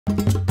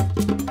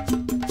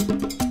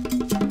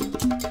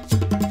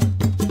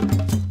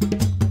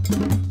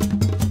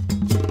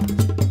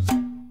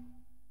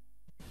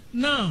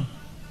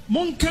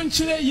Mon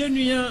country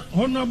yenuya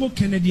Honorable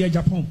Kennedy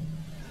Japan.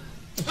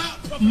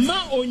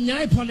 Ma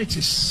onyai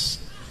politics.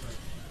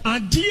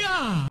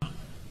 Adia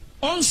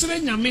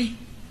onsre nyame.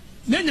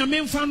 Ne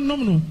nyame mfa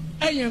nomno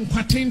eye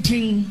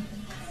nkwatentin.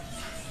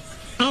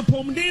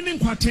 Apomden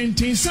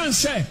nkwatentin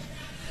sanse.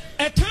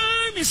 A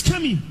time is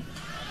coming.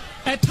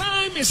 A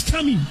time is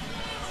coming.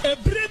 A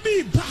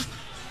baby back.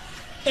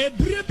 A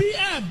baby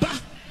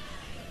back.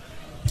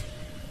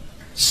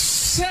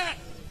 Say,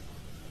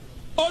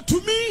 or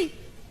to me,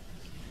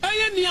 I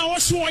am near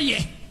was warrior.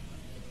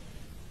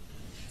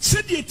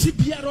 Said the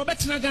Tibia Robert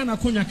Nagana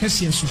Konya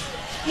Cassius.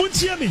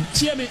 Muntiame,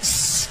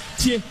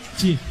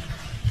 tie.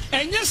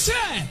 And yes,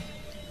 sir.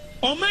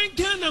 O man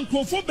can and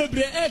Crofo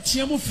Bebre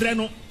Tiamu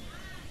Freno.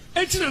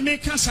 Etina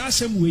make us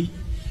some way.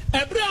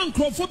 A brown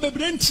Crofo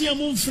Bebre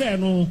Tiamu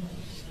Freno.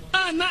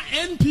 Na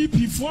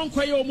NPP for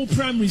Kwayo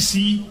primary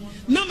C.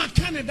 Nama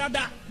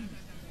Canada.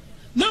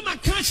 Nama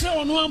catcher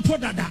on one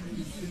podada.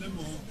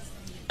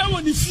 I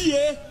want to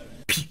fear.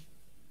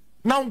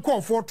 Now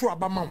call for two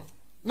abamam.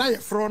 Now you're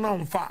thrown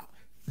on fire.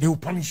 They will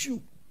punish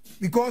you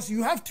because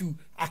you have to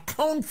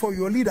account for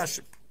your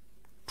leadership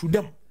to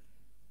them,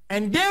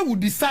 and they will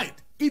decide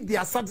if they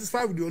are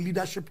satisfied with your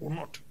leadership or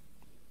not.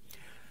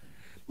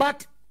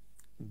 But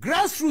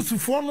grassroots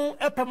follow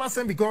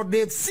Epamasem because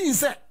they've seen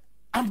that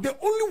I'm the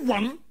only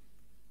one.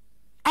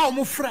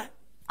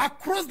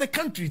 Across the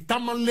country,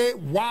 Tamale,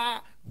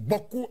 Wa,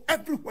 Boko,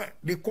 everywhere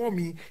they call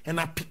me and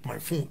I pick my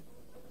phone.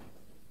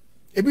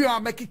 If you are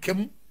making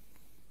kem,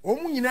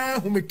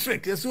 who me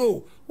trick,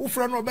 so who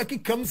friend or Becky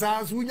comes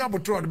as we never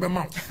try the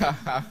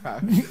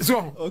mouth.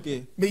 So,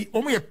 okay, me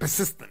only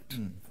persistent.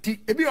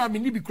 If you are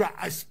minibicra,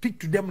 I speak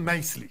to them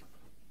nicely.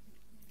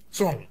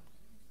 So,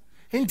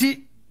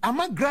 Hinti, I'm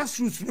a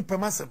grassroots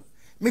repamasem.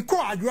 Me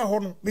call Adua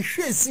Hono, me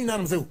share scene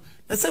and so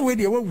that's the way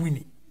they were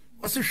winning.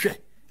 What's a share?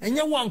 And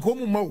you want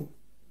come mo.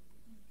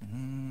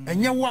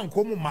 And you want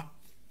come ma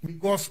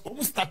because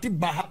almost started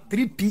by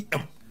 3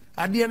 p.m.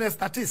 At the end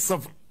started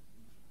 7.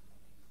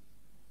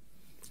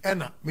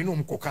 Ena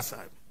minum kokasa.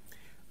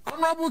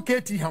 Honorable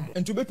Katie Ham.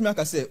 And to bet me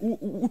I say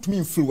what me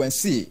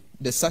influence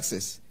the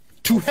success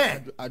to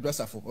her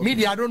addresser for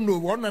media. I don't know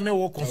one and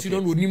will consider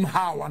with him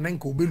how and then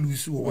go be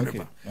loose or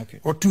whatever. Okay.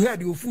 Or to her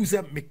the fool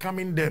said me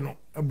coming there no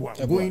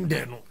going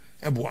there no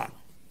eboa.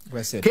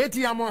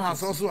 Katie Hamon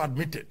has also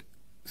admitted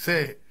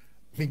say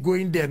me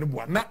going there no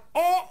boa. Now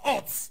all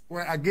odds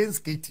were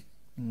against Katie.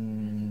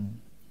 And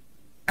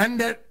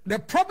the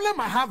problem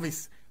I have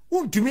is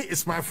to me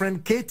is my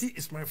friend, Katie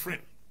is my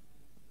friend.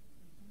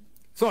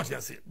 So what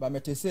you say? But me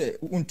say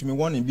to me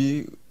one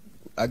be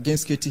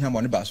against Katie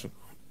Hamon baso.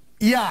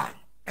 Yeah.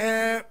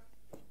 To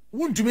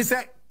me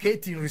say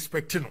Katie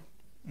respecting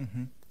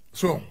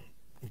so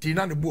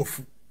Tina the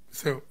bofu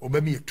say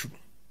obey too.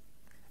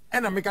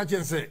 And I make a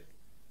chance say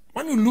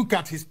when you look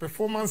at his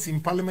performance in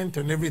parliament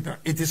and everything,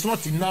 it is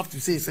not enough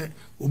to say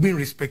obey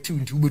respecting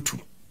into betu.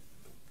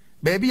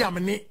 Baby I'm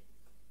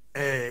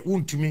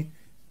to me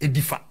a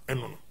differ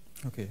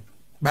okay.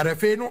 But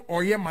if you know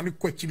or yeah man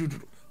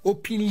question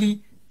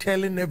openly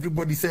telling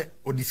everybody say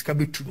or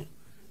discover true.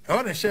 I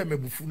want to share my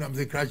buffon. I'm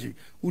the graduate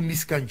who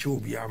niskan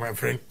chobia, my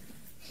friend.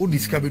 Who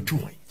discover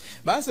true.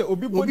 But I say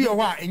obi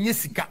wa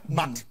enyesika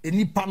but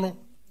any panel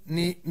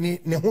ni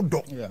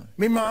hodo.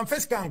 Me my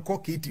first can call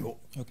Katie.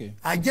 Okay.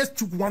 I just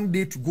took one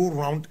day to go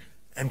around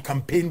and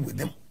campaign with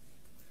them.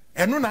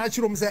 And no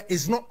natural say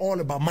it's not all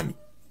about money.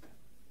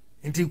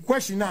 Until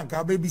question now,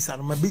 baby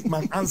son, my big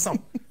man answer.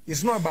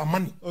 It's not about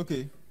money.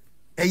 Okay.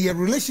 A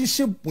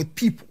relationship with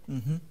people.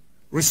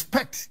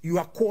 Respect you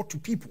are called to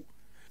people.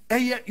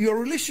 And yet your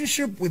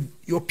relationship with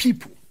your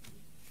people.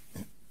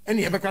 And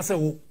you ever say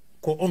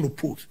on the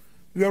post.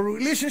 Your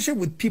relationship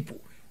with people.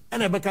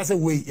 And ever say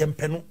way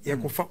yempeno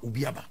yakofa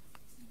ubiaba.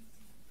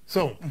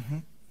 So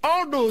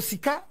although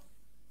sika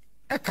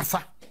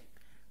ekasa.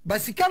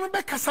 But sika no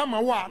be kasa ma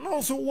wa no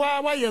so wa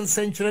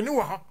yensenkyere ne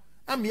wa ha.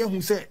 Am ye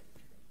hu say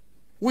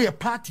we a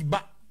party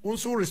ba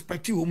also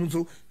respect you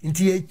so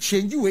nti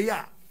change we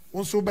ya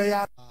also be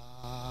ya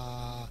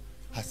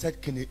I said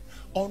can it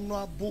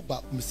Honorable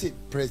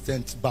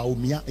President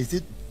Baumia, is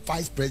it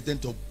Vice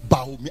President of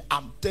Baumia?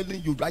 I'm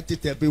telling you, write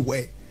it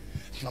everywhere.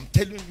 I'm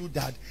telling you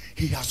that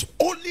he has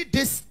only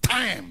this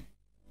time.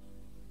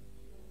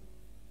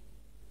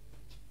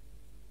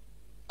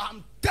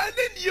 I'm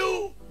telling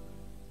you,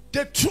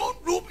 the throne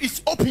room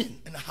is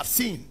open, and I have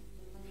seen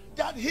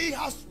that he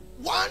has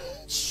one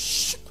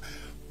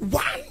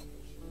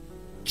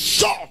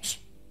shot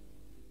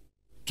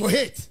to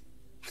hit.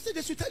 I said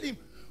they should tell him.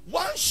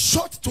 One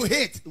shot to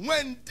hit.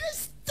 When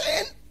this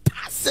thing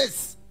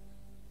passes,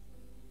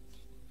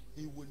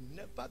 he will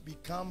never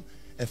become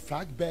a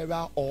flag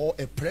bearer or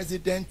a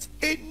president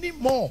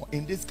anymore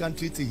in this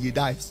country till he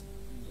dies.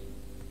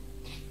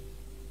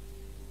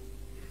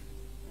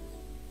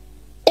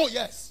 Oh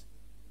yes.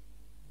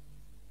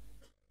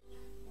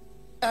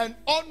 And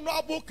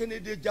Honorable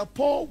Kennedy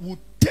Japan would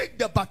take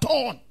the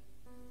baton.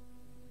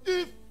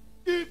 If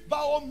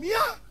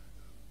Baumia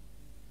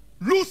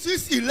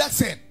loses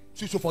election,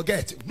 you should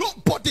forget.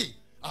 Nobody.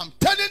 I'm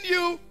telling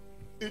you,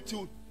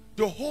 the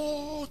the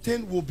whole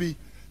thing will be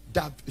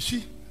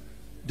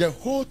the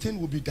whole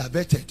thing will be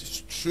diverted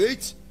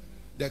straight.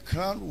 The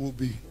crown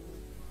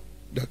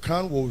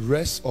will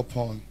rest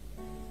upon.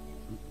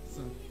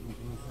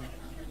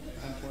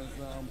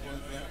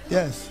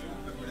 Yes.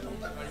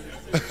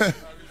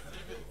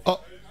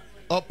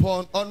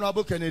 Upon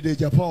Honorable Kennedy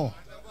Japan.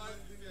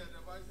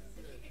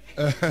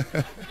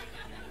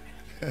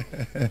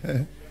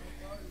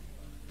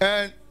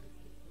 And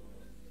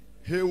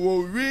he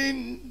will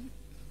win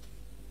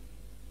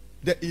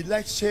the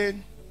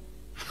election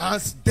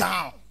hands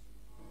down.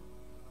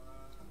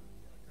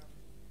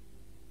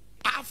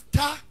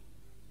 After,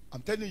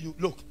 I'm telling you,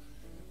 look,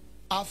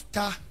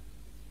 after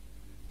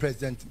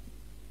President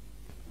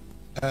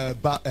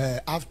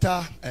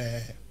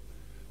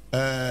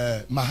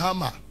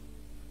Mahama,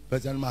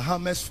 President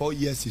Mahama's 4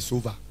 years is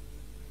over.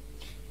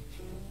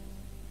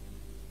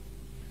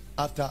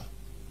 After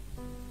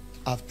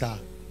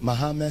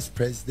Mahama's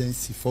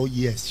presidency, 4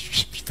 years,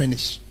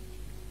 finish.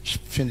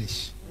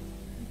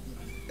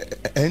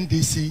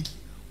 NDC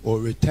will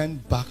return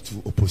back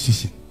to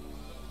opposition.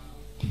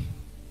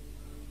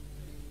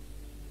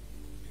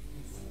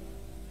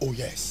 Oh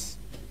yes,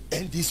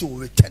 NDC will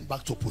return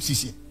back to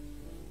opposition.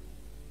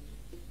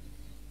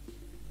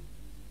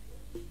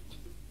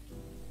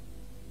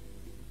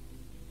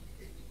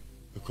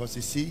 Because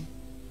you see,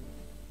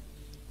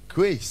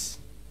 grace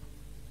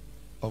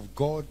of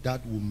God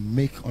that will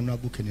make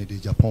Honorable Kennedy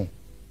Japan.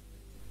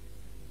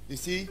 You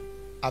see,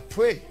 I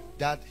pray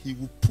that he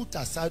will put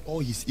aside all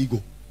his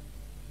ego.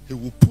 He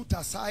will put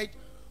aside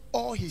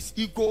all his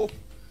ego,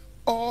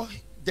 all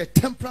the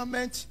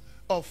temperament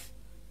of,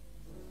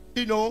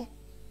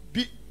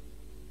 be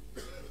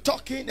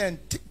talking and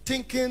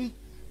thinking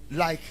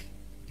like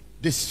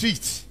the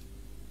street.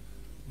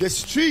 The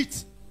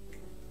street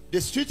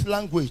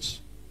language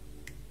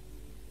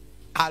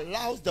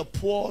allows the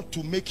poor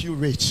to make you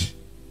rich.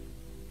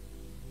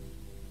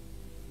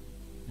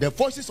 The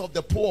voices of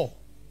the poor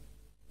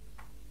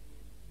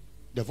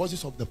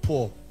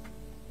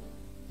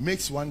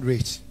makes one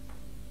rich,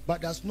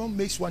 but does not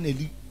make one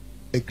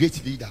a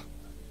great leader.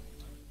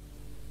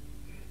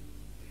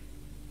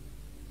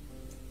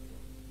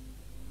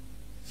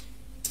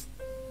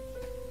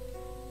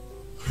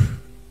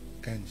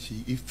 And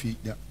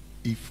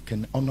if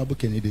Honorable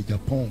Kennedy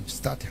Japan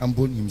start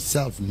humbling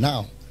himself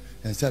now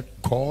and said,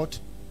 God,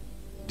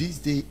 this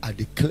day I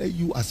declare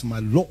you as my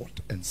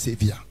Lord and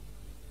Savior.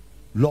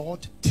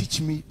 Lord,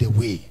 teach me the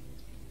way.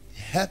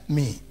 Help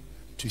me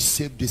to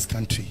save this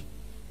country.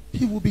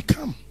 He will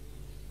become.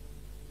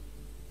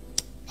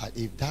 But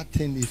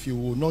if you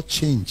will not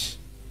change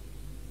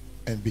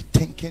and be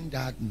thinking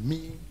that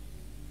me,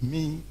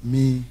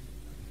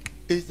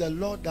 it's the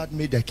Lord that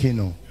made the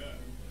king.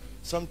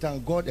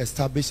 Sometimes God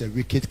established a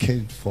wicked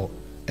king for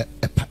a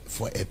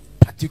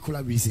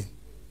particular reason.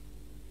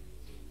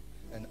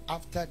 And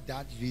after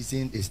that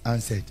reason is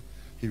answered,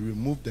 he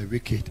removed the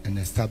wicked and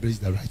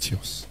established the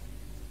righteous.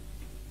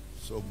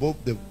 So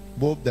both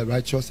the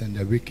righteous and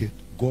the wicked,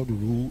 God will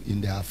rule in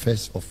the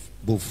affairs of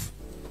both.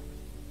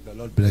 The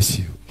Lord bless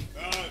you.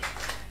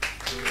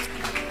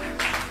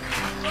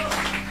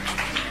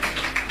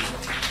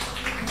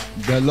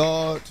 The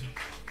Lord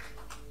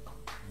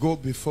go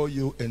before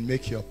you and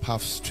make your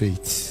path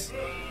straight.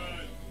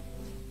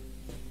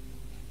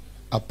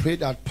 I pray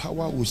that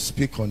power will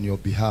speak on your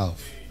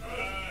behalf.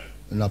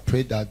 And I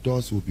pray that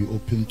doors will be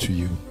open to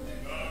you.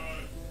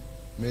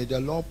 May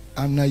the Lord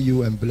honor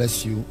you and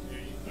bless you.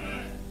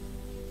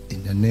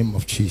 In the name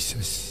of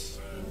Jesus.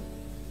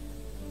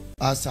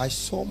 As I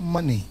saw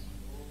money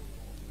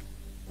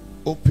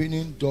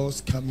opening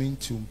doors coming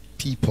to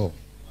people.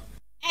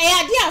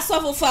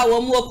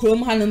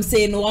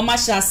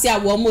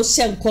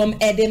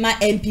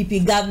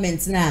 MPP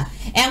government na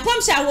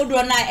enkom sha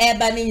wodro na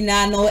eba ni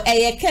nyina no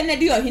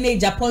Kennedy Ohene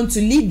Japan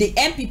to lead the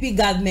MPP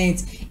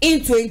government in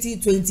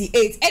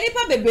 2028.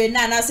 Enipa bebre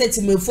na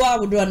setimefo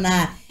awodro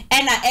na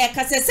ena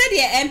kase said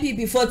the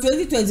MPP for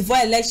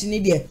 2024 election ni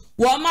de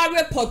wo ma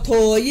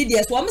reporto yi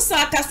de so wo msa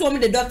aka so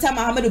the Dr.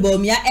 Muhammadu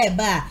Bawumia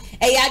eba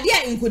eyade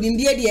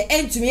inkudimdie de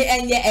entumi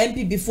enye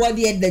MP before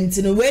the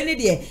dentino we ne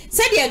de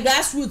said the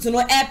grassroots no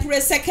April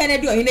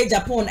 2nd Ohene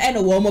Japan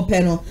ena wo mo pe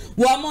no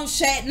wo mo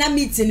hwe na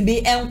meeting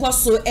bi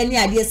enkoso eni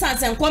ade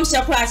sanse enkom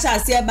hye kra sha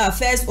ase eba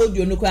first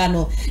audio no kra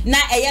no na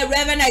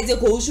Reverend Isaac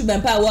Owusu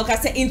Bempa wo ka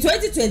say in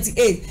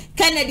 2028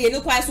 Kennedy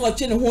no kwa so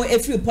otwe ne ho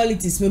every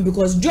politics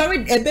because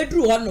during a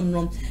bedroom honom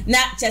no na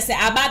chese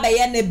ababa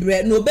ye ne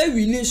bre no be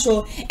wini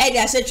so e de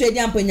ahye twedi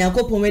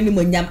ampanyankopon wani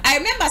monyam. I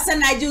remember say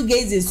Nigel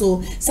Gaze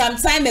so some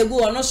time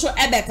ago no so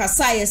Ebeka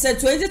say said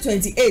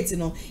 2028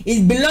 no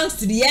it belongs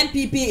to the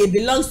MPP, it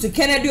belongs to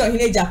Kennedy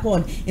Ohene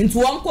Japan into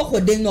one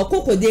kokoden no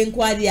kokoden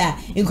kwade a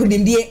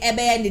inkudimdie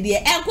ebe ye ne de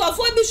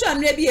enkofo bi so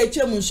amre bi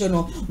atwam so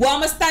no wo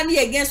am stand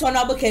against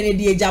Honorable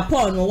Kennedy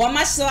Japan no wo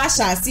ma so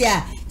ahyase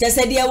a just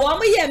said the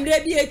woman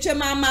maybe a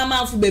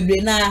chama for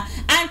baby na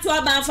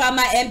Antoine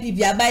Farmer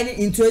MPP abiding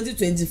in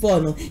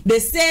 2024 no the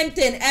same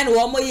thing and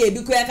one more year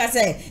because I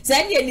say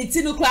send ye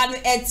nitinu kran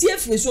e tie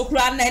free so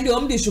kran na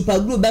the super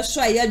group be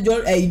so ya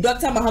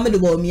Dr. Mohammed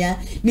Bomia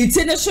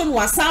nitinu so no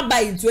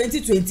asaba in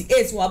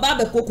 2028 wa ba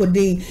be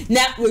kokodin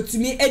na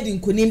wetumi edin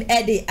kunim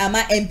ede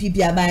ama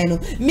MPP abiding no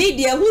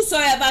media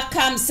whosoever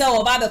comes say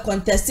wa ba be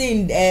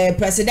contesting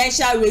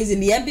presidential race in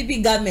the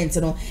MPP government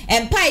no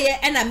empire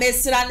and a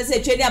mesra na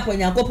say twedi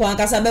aponya kopo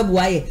ankasa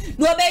bebuaye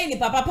no be ni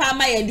papa pa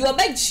ma ye de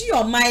obachi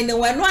your mind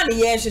when one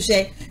year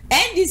hwehwe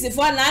NDC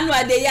for na anu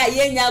ade ya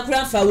ye nya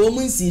kran fa wo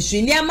mu nsi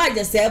hwe ni ama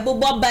je se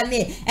bobo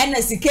bane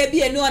na sika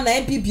bi enu na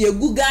MPP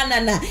egu Ghana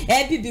na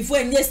MPP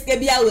fo nye sika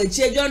bi a we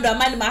che John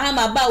Dramani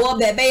Mahama ba wo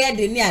bebe ye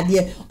de ni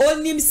ade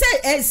onim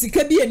se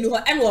sika bi enu ho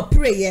na wo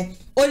pray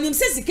onim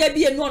se sika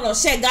bi enu no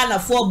she Ghana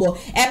for bo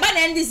e ba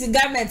na NDC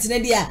government ne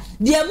dia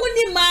de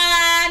muni ma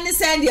ne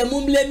se de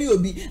mumble mi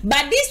obi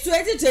but this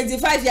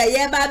 2025 ya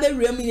ye ba be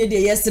rem ne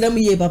de yesrem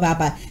ye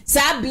papa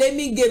sa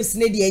blaming games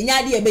ne de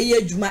nya de be ye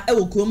adwuma e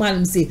wo krom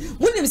hanum se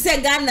munim se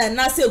Ghana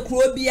na se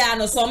kro bia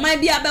no so man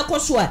bia be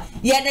koso a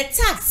ye the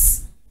tax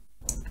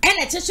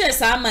ene cheche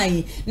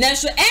samai na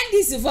so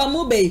NDC for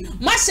mobile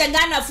ma she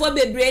Ghana for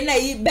bebre na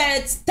yi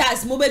bet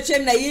tax mo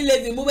betwem na yi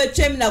levy mo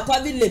betwem na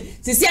covid levy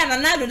sisi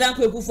ananado dan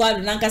kwekufo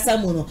ado nan kasa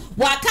mu no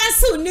wa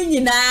cancel ni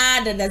nyina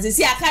dada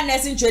sisi aka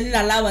nursing training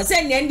allowance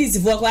se ni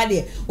NDC for kwa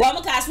de wa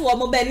mo ka so wo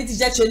mo be ni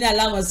teacher training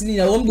allowance ni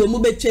na wo mo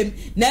betwem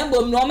na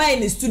mbom no ma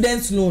ni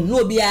students loan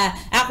no bia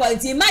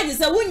akwanti imagine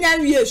se wunya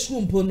wie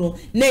school mpo no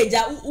na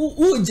eja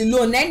uji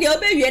loan na ndi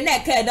obewie na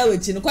eka da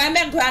wechi no kwan be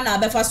nkwa na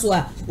abefa so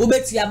a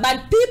obetia but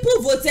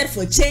people voted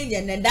for change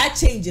and then that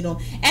change you know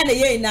and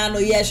ye na no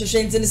ye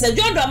hwehwe nti se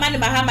John Dramani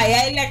Mahama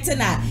ya elect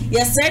na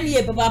ye send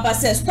ye papa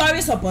say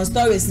stories upon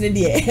stories ne de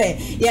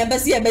ye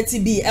besi ye beti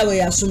bi ewe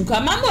ya shunko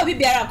amama obi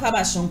biara kwa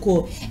ba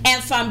shunko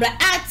en fambra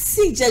at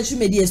CJ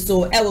media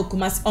so ewe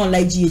Kumasi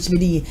online GH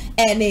media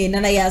ene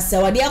nana ya se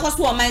wade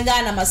akoso o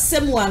manga na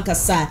masemu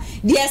ankasa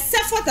de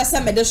sefa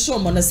kasa me de show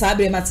mo no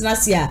sabre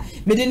matenase a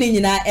me de ni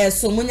nyina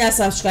so munya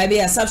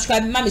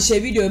subscribe ma me share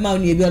video ma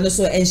onu ebi ono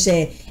so en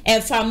share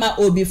Fama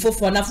obi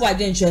fofo na fo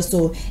adwenche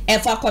so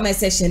fa comment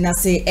section na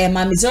say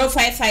ma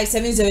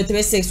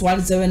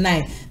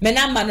 0557036109 me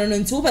number no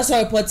ntu person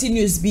report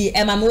news bi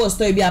ma me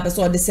story bi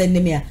abeso de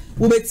send me a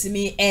wo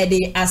betimi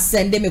de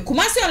asend me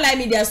Kumasi online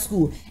media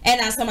school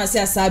and asama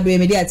say asabre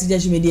media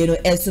teacher media no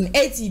esum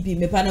ATP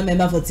me panel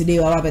member for today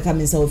wa be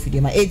come inside ofidi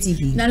ma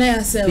ATP na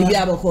ya say bi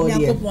aboko de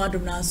yakopo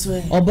adom na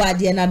so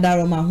obade na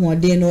daro ma ho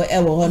de no e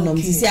wo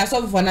honom sisi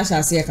asofo na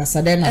hya se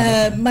kasa de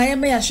na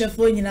my ya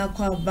hwefo nyina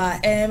kwa ba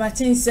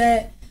matin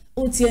say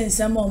utie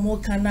nsem omo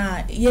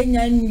kana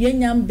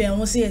yenya mben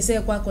wo se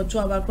yese kwa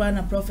koto abakra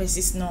na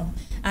prophecies no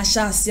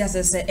asha asia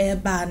se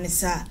eba ne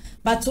sa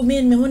but to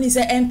me hu ni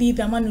se MPP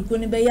amanuko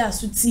ne be ya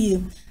asutie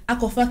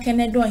akofa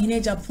Kennedy ohine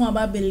Japan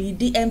ababeli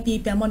di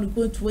MPP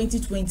amanuko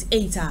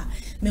 2028 a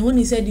me hu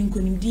ni se di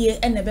nkonimdie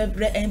ene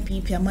bebre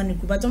MPP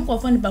amanuko but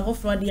omkofo ni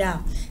bakofro dia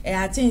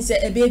atin se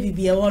ebe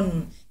bibie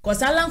wonu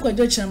kosala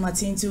nkwajo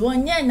chamatinti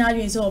wonye na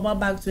adwen se oba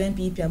back to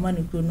MPP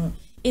amanuko no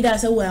ida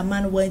say we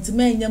man went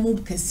menya mu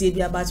kase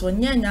bia but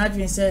onye nya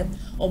adwen say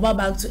oba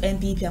back to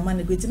MPP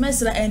amanuko ti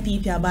mesra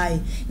MPP abai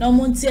na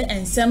omontie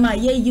ensem a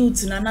ye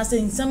youth na na say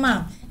ensem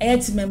a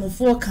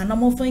etimemfo kana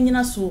mofo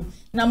nyina so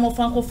na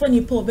mofo ankofo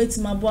ni po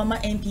betima bo ama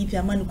MPP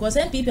amanuko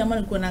MPP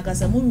amanuko na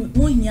kasa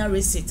mu hia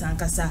receipt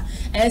ankasa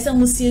esa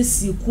mu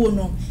siesi kuo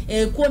no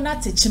kuo na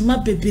techima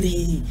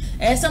bebere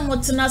esa mo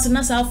tena se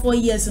na sa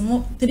 4 years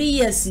mo 3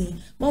 years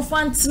mo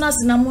fan tena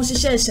se na mo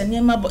hye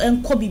nema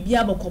enko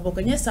bibia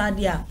bokoboko nye sa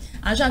de a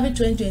ahwa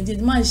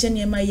 2020 ma hye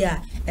nema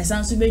ya esa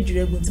nso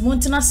bedwure gunti mo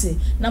tena se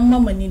na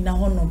mama ni na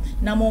honom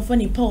na mo fa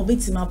ni pa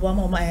betima bo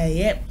ama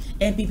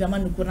MPP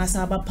amanuko na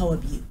sa ba power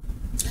bi.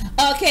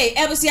 Okay,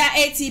 ebusia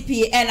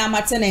ATP and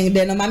amatene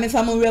de no mame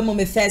famu remo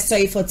me first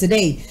story for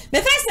today. Me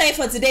first story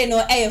for today no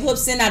hope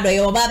sena do ye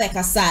oba be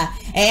kasa.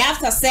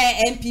 After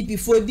say MPP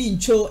for di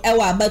ncho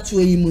wa abatu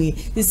yimu.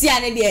 Sisi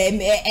ane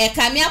de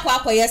kame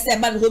akwa yes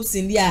ban hope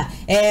sin dia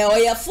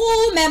oye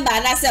full member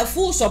na say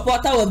full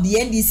supporter of the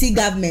NDC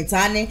government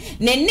ane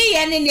ne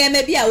ye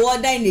me bia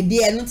woda in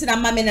the eno ntina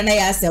mame na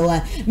ya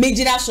sewa. Me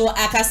gina so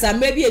akasa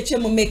mre bi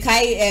etwemu me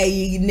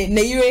kai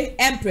ne yire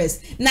Empress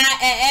na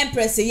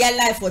Empress ye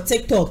live for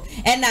TikTok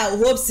and now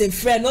hope say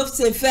friend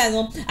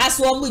as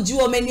one would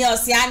you many or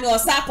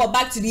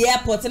back to the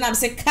airport and I'm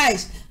say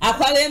cash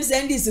akwalem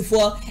sendis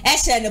for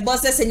and the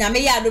bosses and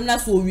Yamea Dumna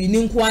so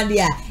winning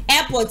Kwandia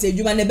airport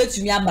you man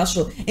betumi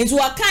abasho into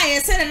a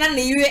kind send an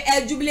year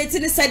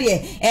jubilating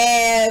study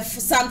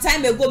some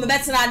time ago me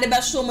better na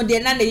the show mo de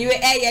na the year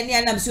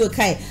and I'm so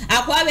kai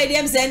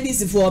akwalem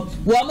sendis for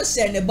one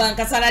share the bank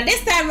as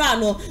this time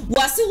round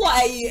was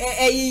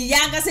a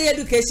younger say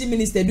education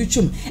minister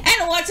duchum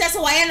and what just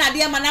why na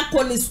dia man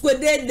akọ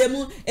squade dem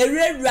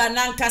erewura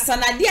na nkasa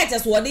na dia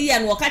just wode ye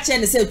no ka che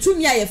ne say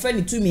tumi aye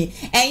friend tumi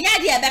enya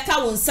dia beka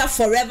won sa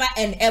forever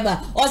and ever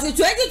or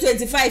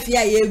 2025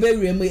 year ye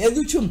bewure mu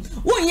educhum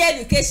won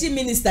education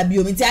minister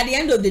biom nti at the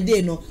end of the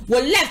day no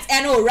we left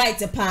and no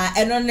right pa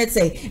and on let's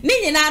say ni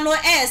nyina no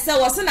say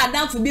was na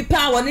down for be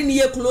pa won ne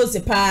ye close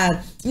pa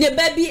ne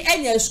baby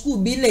enya school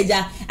bi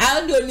leja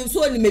I don't know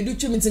so ni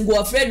meduchu meeting go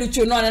afraid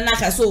duchu no na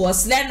ka so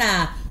was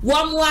lena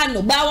one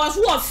no ba was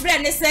wo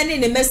friend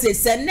sending the message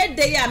send ne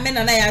day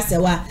amena na ya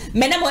sewa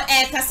menemo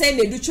ka send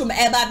educhu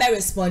e ba be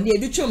respond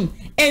educhu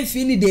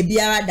enfini de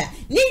biara da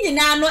ni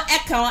nyina no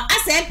eka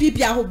as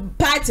MPP aho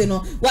party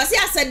no wase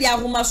asade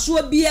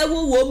ahomaso bia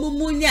wo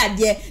mumu ni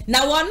ade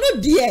na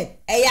wono de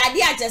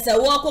ade achese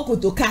wo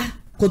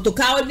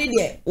kotoka oni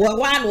de wo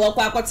wan wo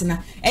kwa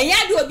akotena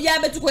enya de obi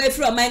abetuko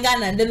efiri omanga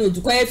na nde no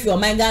otuko efiri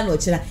omanga na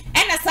ochira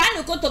ena sa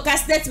ne kotoka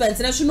statement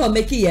na so no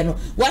make ye no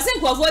wase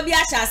nkofo bi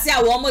achase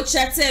a wo mo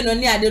chete no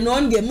ni ade no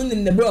onde mu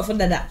ne bro of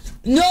dada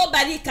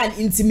nobody can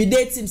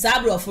intimidate him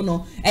sabro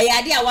no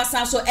ade a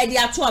wasa so ade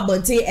ato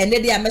abonte ene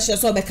de a meshe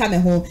so be ka me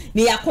ho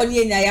ni yakoni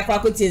enya yakwa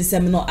koti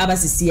nsem no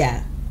abasisi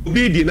a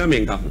obi di na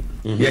menka ho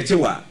ye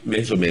chewa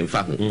me so me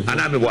mfa ho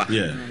ana me boa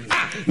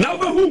now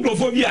who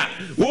glophobia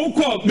who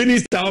call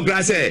minister of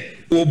grass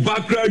or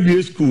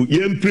background school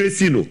yem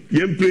pressino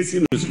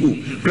school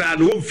crowd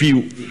won't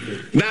feel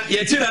now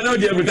yet now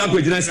the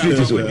African street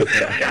so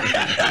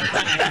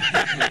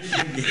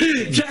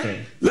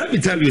let me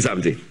tell you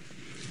something.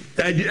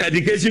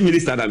 Education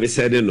minister that me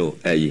said no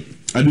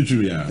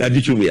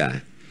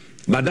Adichumia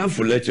madam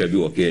for lecture be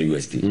working at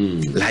university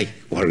like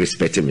or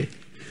respect me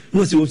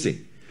no say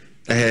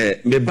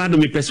me bad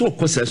me person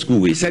course school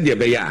we said the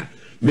be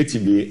make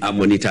me a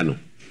monitor no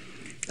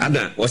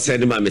Ada was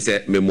said man me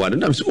say me mo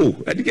and so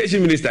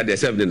education minister dey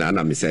serve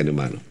na me say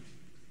man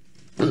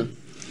no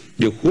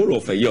the whole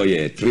of a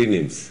year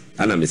trainings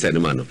and me say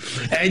man no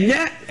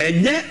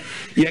enye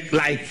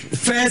like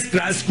first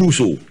class school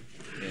so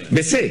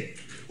me say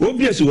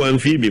obvious one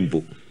fee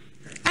bimpo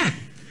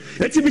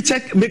let me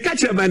check me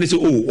catch your man say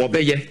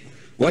obeye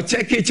what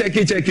check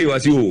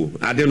was you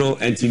I don't know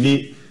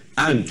antimi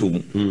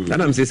antum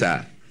and I'm say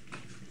sir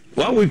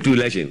 1 week to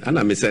election and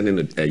I'm sending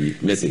a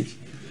message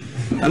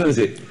and I'm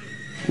say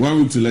 1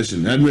 week to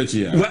election and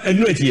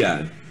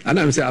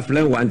I'm say I've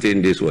learned one thing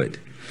in this word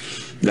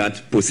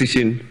that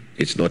position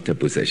is not a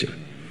possession.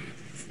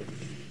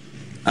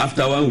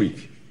 After 1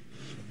 week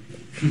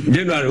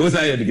January what's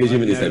our education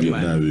minister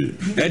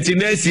and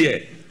next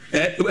year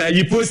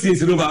you post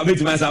this over a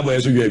bit myself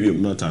so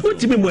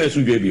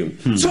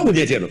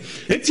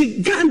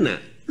Ghana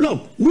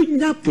look we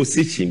not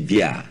position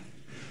there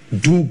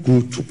do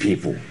good to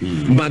people.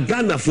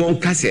 Magana phone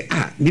kase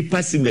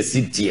nipa si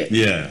message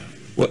yeah.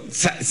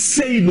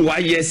 Say no why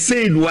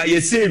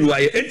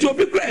it will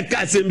be great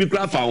kase be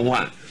craft for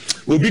one.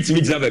 Obi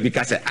timi driver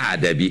because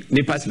there be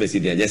nipa si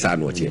message there just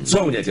no here.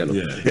 So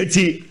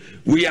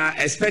we are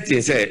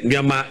expecting say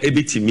niama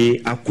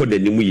ebitimi akode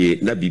nimu ye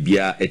na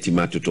bibia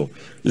etima toto.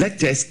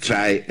 Let us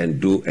try and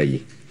do a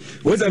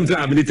what's I'm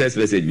trying to text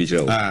message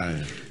Michelle.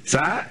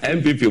 Sir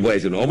MPP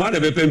boys no o ma na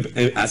be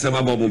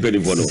asema bo mpeni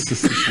fono.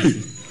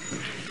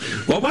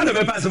 What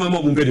about pass my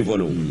mom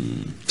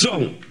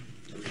so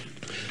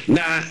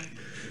now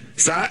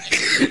sir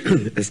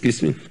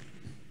excuse me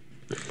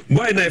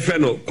boy na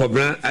friend no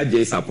cobra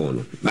aje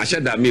sapon na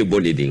sheda me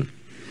boliding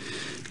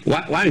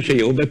one show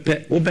you be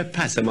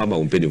pass my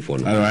mom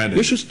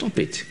we should stop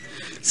it.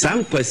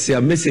 Some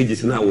question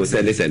messages now was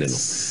listen no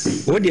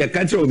what the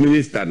cultural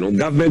minister no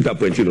government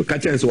appointment no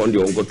catch us on the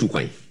ongo two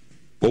kwan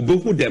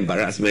oboku the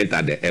embarrassment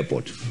at the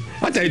airport.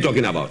 What are you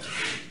talking about?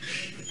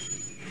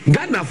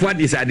 Ghana for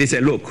decided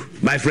say look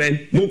my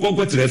friend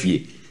Mukoko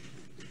Trefie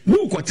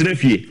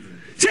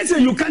say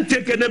you can't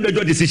take a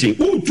major decision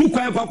who too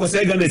quiet for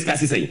say Ghana is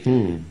kasi say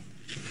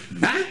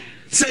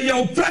say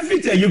your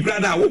profit and you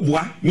grada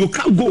you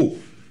can't go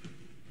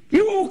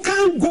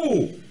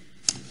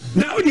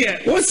now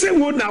there what say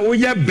what now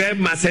we have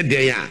been said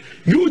there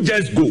you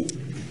just go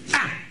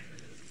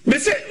me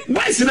say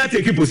why is not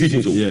taking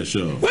position so yeah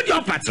sure what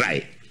your part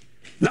try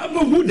now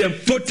go the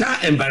total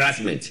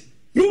embarrassment.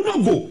 You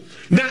don't go.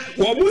 Now,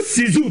 what would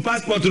see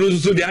passport to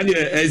the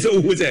idea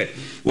so who say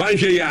one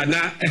year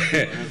now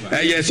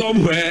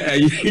somewhere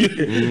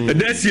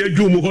that's your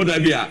doom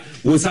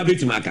was a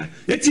bit maker.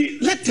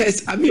 Let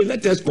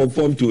us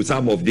conform to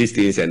some of these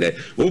things and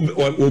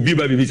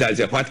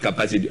what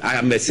capacity. I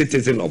am a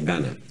citizen of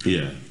Ghana.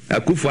 Yeah.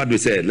 Akufo-Addo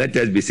said, let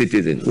us be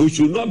citizens. We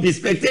should not be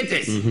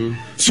spectators.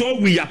 So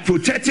we are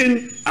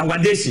protecting our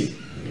nation.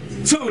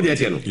 So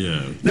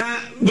yeah. Now,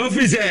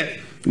 Buffy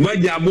said.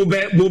 Moja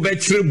mube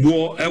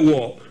tribo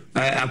ewo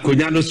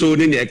akonya no so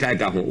ni e kai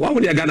ka ho wa wo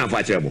de Ghana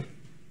fa chebo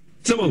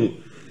some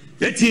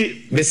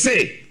eti they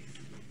say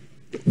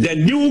the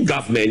new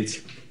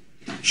government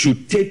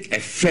should take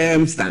a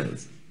firm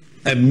stance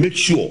and make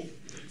sure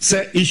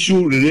say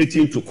issue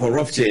relating to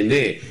corruption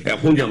they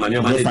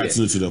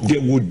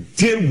will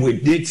deal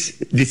with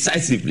it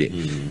decisively.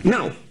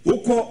 Now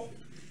oko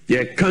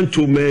your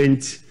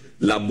cantonment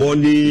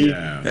Laboni,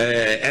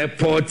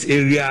 airport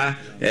area,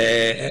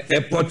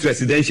 airport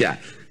residential,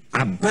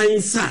 are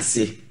buying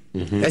sassy,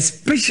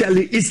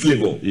 especially East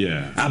Level.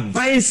 Are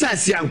buying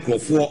sassy and for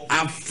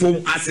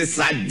from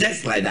assessor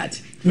just like that.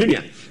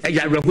 Minia,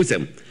 eja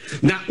rekusem.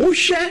 Na wo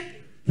share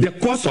the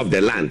cost of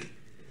the land.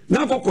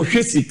 Na ko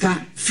hwe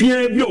sika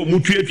fie bi o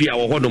mutuatua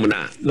wo hodom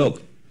na.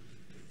 Look,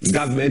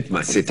 government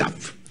must sit up.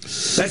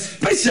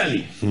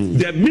 Especially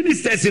the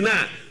ministers in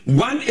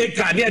 1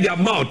 acre near the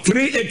amount,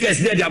 3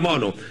 acres near the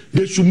amount,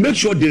 they should make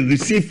sure they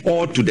receive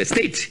all to the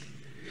state.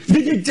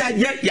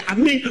 I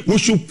mean, we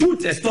should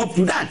put a stop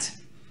to that.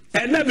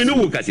 And let me know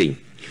what I say.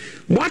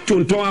 What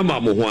to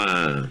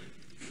Mamuha?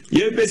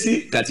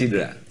 Yebesi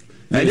Cathedral.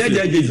 And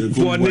then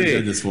for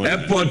the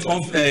airport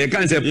of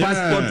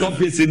passport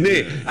office in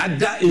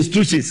other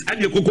institutions,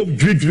 and you could go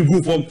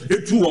from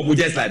a two or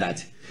just like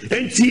that.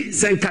 And see,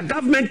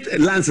 government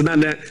lands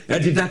and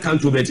editor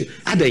cantonment,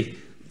 other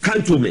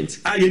cantonment,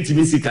 I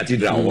intimacy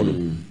cathedral.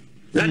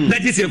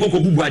 That is a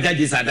cocoa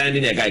judges are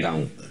dining a guy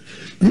down.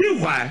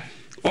 Meanwhile,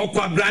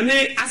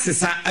 Okwabrane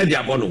assessor at the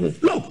abono.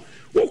 Look,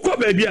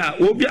 Okobia,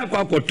 Obia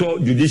Kwakoto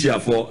judicial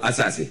for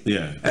assassin.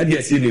 Yeah, and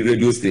you see the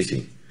radio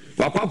station.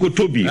 Wakwako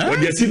Toby, or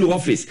the city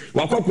office,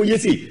 Wakwako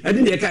Yesi, and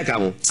then the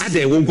Kakao,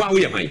 Ade won't go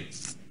away.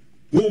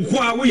 Won't go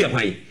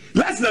away.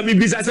 Last time we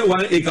business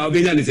 1 acre of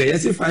Ghana say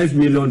yes $5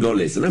 million.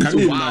 And I'm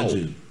so wow.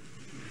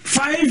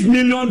 $5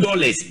 million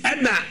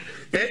and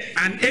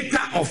an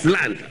acre of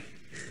land.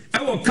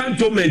 Our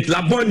cantonment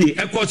Laboni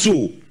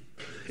Ekosu.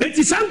 It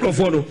is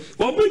Sankrofono,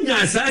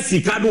 Obunya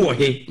Sasi Kadu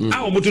he.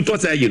 Our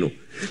Motutosa, you know.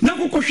 Now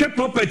go share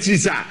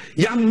properties are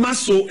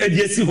Yamaso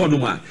Ediesi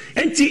Honoma.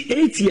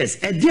 8 years,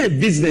 a dear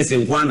business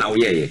in 1 hour.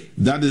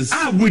 That is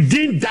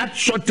within that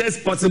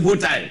shortest possible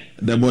time.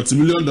 The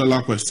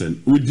multi-million-dollar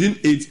question. Within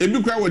 8,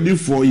 Ebukra within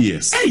 4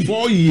 years. Hey,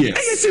 4 years.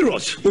 Are you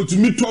serious?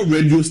 Ultimate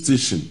radio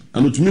station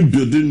and ultimate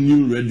building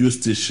new radio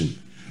station.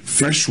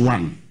 Fresh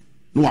one.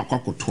 No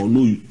akwakoto,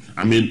 no,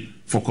 I mean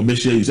for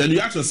commercial use. And you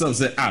ask yourself,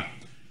 say,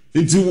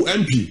 into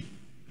MP.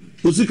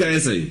 What's it can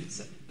say?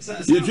 So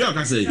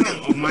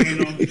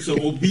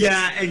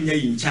Obia and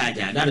in charge.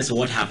 That is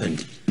what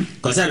happened.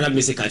 Because I love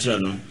Mr.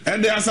 Kachiro.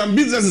 And there are some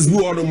businesses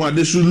who are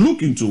they should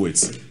look into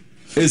it.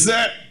 Is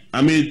that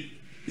I mean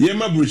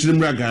Yema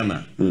Bruchimra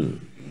Ghana.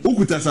 Who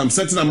could have some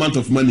certain amount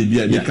of money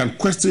there? They can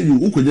question you.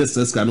 Who could just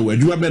ask where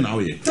you have been now?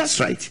 That's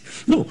right.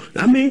 No,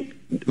 I mean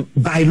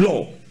by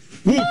law,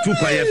 who took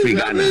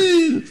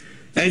Ghana?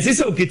 And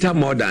this will get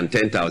more than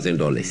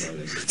 $10,000.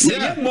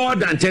 Say more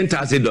than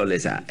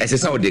 $10,000, as a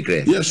Saudi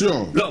decree. Yeah,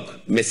 sure.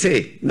 Look, me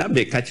say, na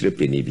be catch the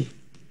penny.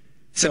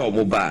 Say,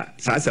 Omoba,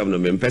 Sasa no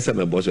me pesa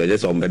me boss,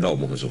 just on bedo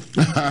mozo.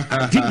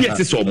 TBS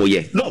is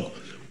omoye. Look,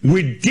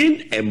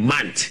 within a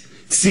month,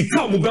 Sika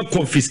Omoba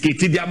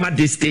confiscated the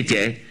Amadi state,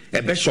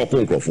 a best shop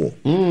on Crofo.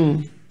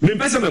 Me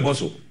pesa me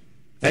boss.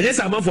 And just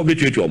a month for me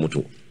to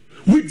Omoto.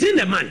 Within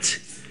a month,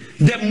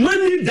 the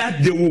money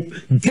that they will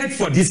get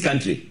for this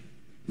country.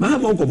 I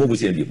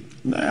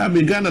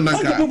mean, Ghana,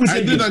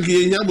 I did not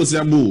hear Yabu.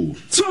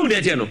 So,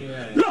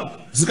 look,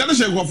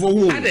 Scottish for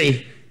who? And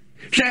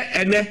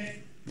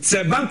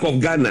the Bank of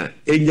Ghana,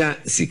 Enya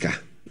Sika,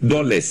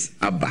 dollars,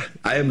 Abba,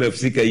 IMF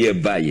Sika ye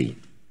buy.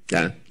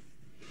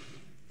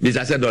 This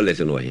I said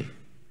dollars in way.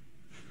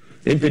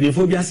 In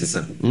Peniphobia,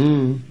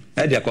 son,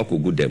 Edia Coco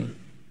good them.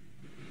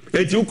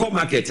 A two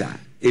marketer,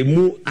 a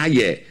moo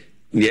aye,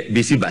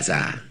 BC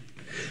Bazaar.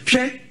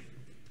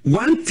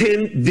 One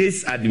thing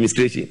this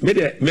administration,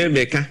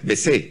 they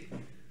say,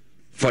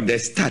 for the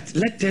start,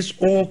 let us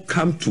all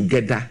come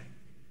together,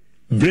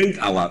 bring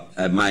our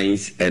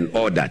minds and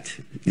all that,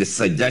 the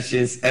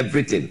suggestions,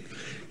 everything.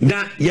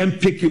 Now, you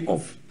pick you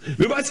off.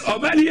 Because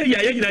already, you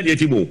are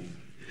getting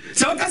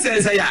so I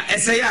can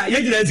say,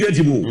 you're getting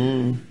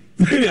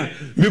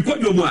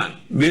because you are,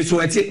 we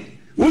sweat it.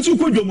 What you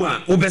could do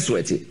more, over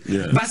sweat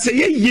it. But say,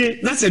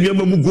 ye, that's a young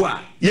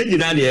mugua, ye,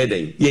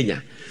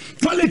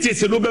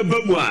 politics no be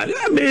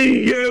I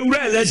mean, you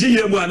realize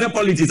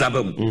politics are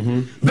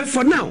but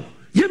for now,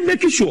 you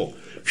make sure.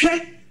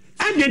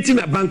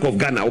 Argentina Bank of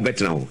Ghana or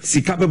better now.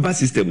 Sikababa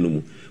system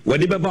no. When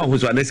the bank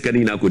was next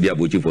can na kodi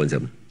abochi for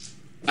them.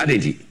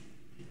 Adenti.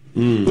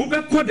 Who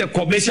be call the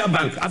commercial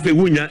bank after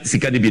wunya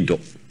sikadi binto.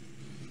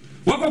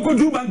 What go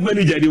do bank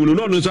manager they will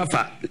no so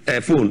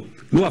phone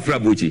no afra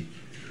abochi.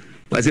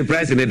 What's the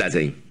price in it that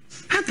saying?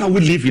 How can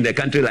we live in a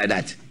country like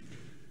that?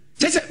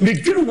 Just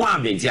make you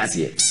one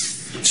here.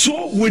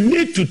 So we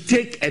need to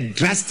take a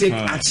drastic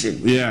action.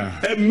 Yeah.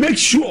 And make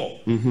sure.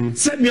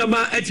 Send me a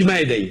man at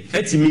my day.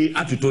 At me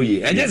at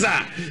Toye. And yes,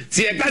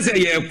 see a case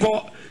a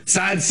call.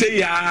 Say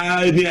ya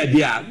near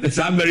dear.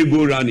 Some very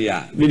go around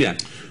here. Minia.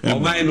 Oh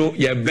my no,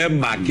 your bem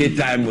market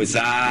time was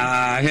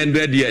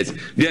 100 years.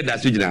 Dear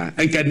that's Sujina.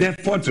 And can the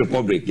Fourth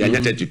Republic. You're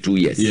not 2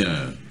 years.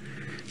 Yeah.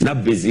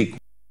 Not basic.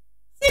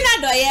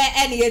 Doye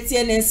any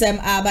yetien sem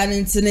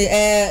abanintini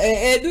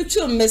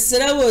educhum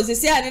mesere wo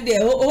sisi ani de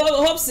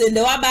hopes in the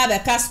waba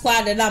be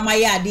squad na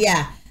mayade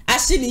a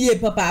ahye ni ye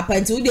papa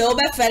nti wo de wo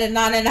be fere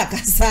na na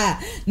kasa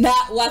na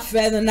wa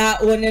fere na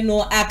one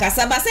no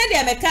akasa ba se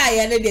de me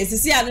kai ne de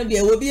sisi anu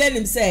de wo bi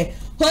anim say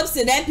hopes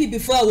in MP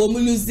before wo mu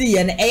lose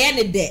ye na eye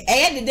ne de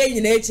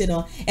nyina echi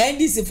no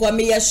NDC for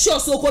me ye sure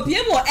so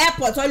kopie mo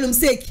airport olum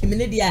say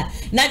kimini dia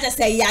na just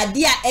say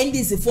yade a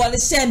NDC for le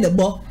share ne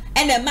bo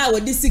ene ma wo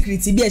di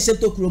secret bi e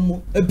hyeto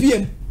kromo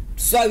ebiem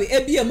sorry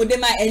ebiem de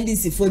ma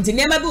NDC fo nti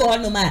nema bi wo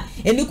no ma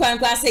eni kwan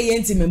kwa say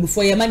yenti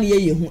memufo ye ma ne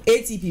ye hu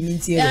ATP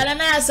mintie ya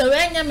na ya say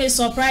wenya me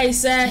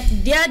surprise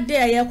dia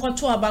dey ye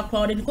kwoto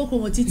abakwa de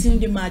kokromo titim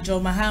de majo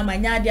mahama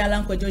nya de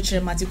alankwajo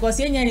chiremati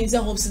because yenya ni ze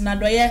hopes na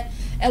do ye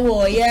e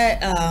wo ye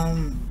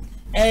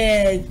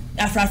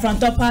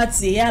afrafranto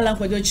party ye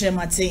alankwajo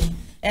chiremati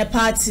a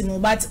party no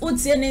but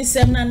utie ni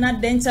nsem na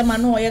denta ma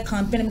no ye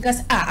campaign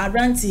because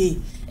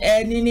aranti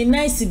ni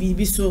nice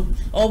bibi so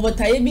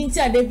obotaye binti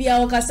ade bia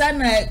okasa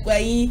na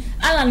kwayi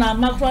ala na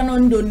makro no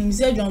ndo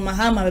nimse John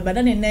Mahama be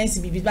bada ni nice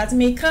bibi but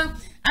me kan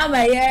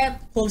abaye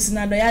hopes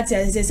na do ya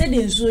tie se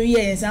de nso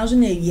ye nsan so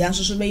na ewia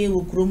nso so be ye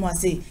wokromu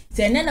ase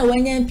se ne na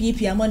wanya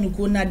MPP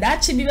amaniko na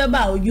dachi bi be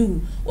ba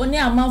oyu oni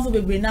amanfo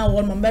bebre na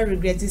wo no be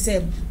regret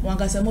se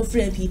wankasa mo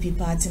free MPP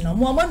party no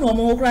mo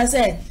mo kra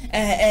se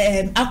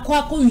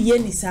akwa wiye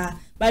ni sa.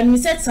 But we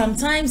said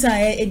sometimes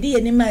I di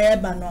anima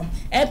eba no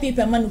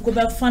people man ko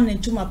be fan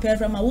into my pair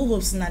from my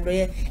hopes na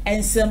do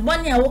and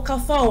somebody a woka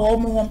fa o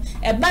mo ho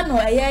eba no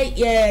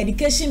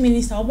education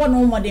minister obo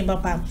no mo de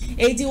papa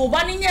eti wo ba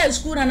nya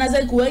school na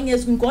naze ko nya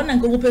school ko na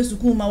ko pe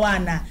school ma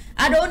wana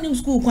ada onim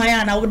school kwan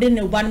ya na wo de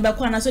ne ba no be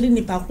kwa na so de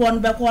nipa ko no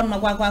be kwa no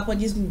makwa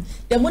school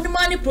the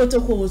money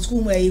protocol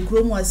school ma e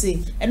kro mu ase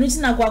enu ti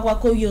na kwa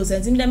ko yo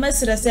sentim de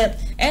mesere se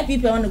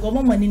people man ko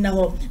mo mani na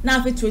ho na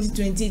afi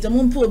 2020 to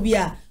mo mpo obi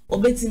a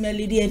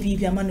obetimeli di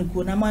MPP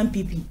amaniko na man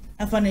MPP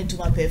afane to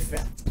my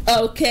pefra.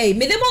 Okay,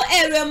 minimum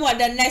area more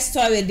the next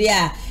story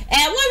there.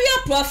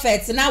 Warrior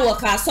prophet na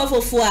waka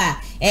sofofo a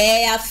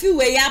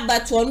afiwe ya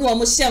bato no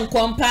mo hye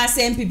nkompa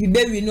se MPP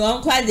bewi no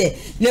nkwa de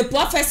le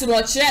prophet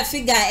ro kire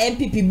figure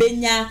MPP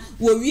benya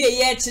wo wie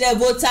ye kire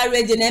voter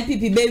region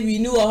MPP bewi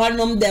no wo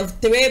honom the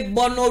 3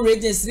 bono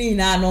regions ni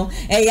na no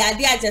ya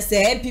de a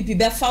se MPP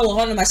befa wo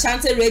honom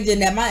Ashanti region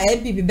na ma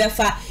MPP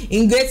befa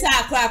in Greater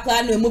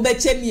Accra no mu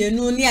beche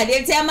mienu ni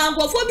ade te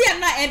mankofo bia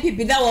na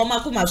MPP da wo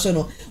makoma so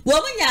no wo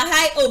munya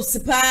high hopes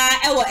pa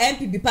e wo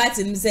MPP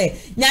party nim se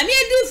nyame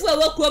edifu e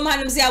wo kroma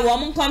nim se wo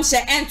mo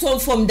komhye enton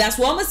form das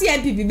wo mo se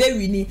MPP be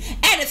winning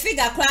and the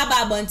figure crab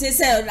abonte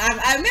say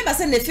I remember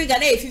saying the figure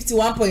na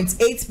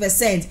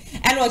 51.8%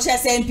 and what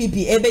say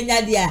MPP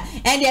ebenya dia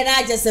and then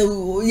I just say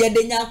ye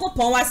de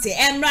nyankopon wase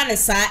emra ne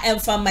sa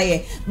emfa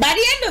maye by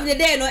the end of the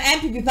day no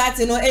MPP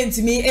party no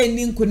entimi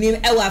eni nkunim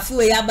e wa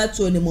afiwe ya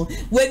bato ne mu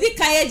we di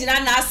kan agina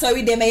na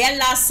asori de me ye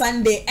last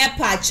Sunday e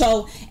pa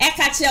chow e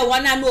ka kire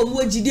wona na omu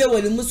ogidie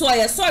woni mu so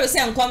ye sorry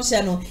say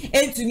nkomhye no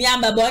entimi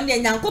amba ba on de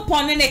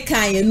nyankopon ne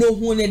kan ye no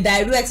hu ne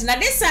direct na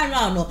this time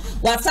round no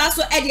what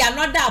also e di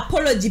another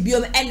apology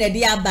biom ene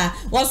de aba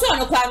wo so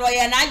no kwa no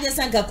ye na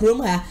agensan ka krom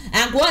ha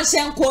anko on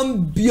hyen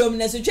kom biom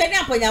na so twani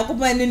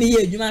aponyankopon ne ye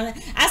adwuma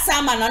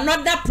asama na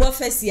another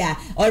prophecy a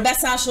or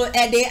besa so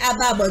e de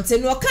aba abonte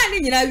no ka ne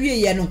nyina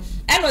wie ye no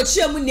eno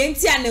chiemu ne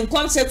ntia ne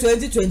nkomhye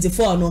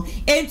 2024 no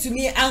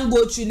entumi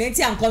ango chu ne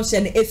ntia nkomhye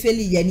ne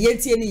efeli ye ne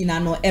yentie ne nyina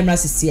no emra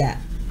sisia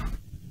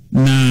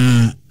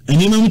na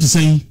enima mutu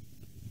san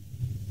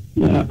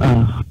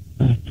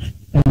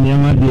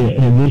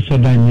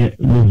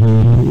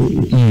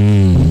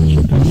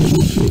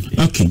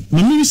okay,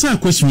 let me ask a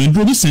question. We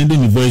probably send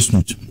in a voice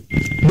note.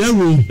 There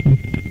will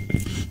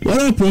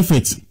what a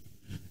prophet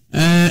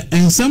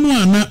and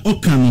someone na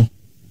okano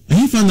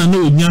he found na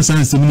no nya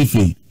san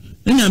semnife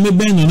enya me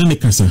ben no ne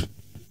kasa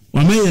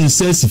wa me yen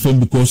sense from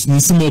because ni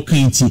small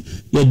kanti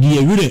ya de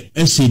awire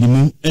e hyedi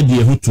mu e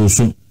de ho to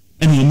so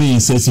enya me yen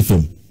sense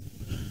from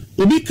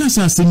obi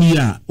kasa semi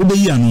a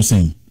obeyi ano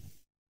sen.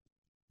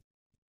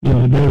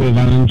 Yeah, there is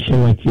an answer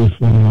what you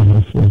for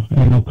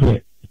and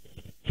okay.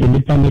 So the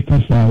panic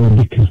are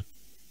ridiculous.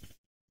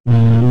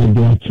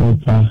 Maybe a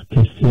chopper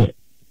to say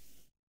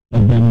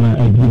them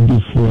a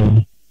good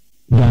for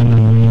Ghana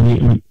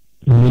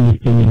many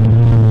things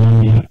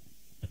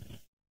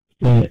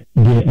in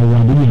the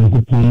Arabian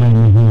coupon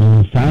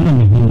Sana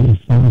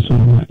sounds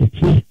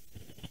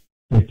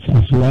it's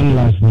as long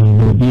as they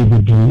will be the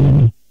dream.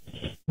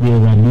 They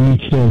were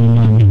mutual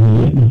and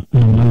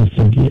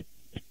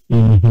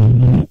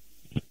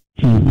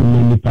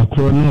the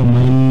Pacrono,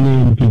 my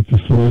name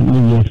before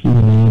New Year's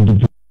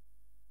Eve.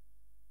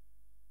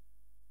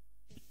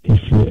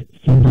 If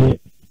you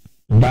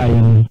buy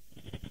an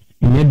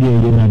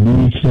immediately, I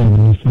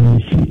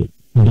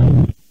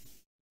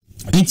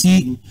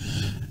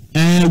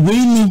we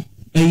know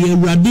a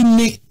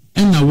radine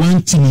and I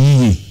want ye.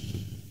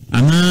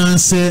 And I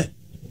say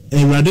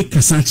a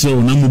radical sacho,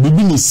 and I'm a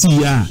baby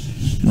see ya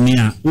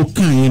near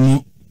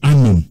Okayano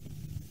Anum.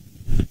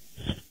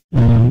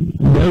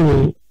 There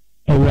will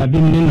I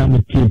didn't know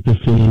the people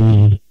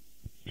saying,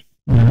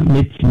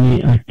 makes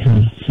me, I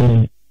can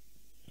say,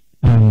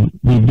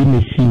 they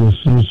didn't see you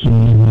so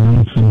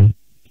soon.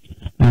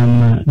 I'm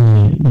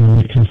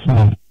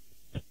Kasa,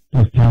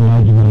 but I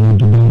like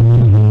to do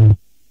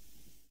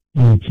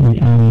and to me,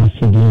 I'm a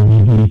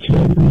severe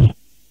children.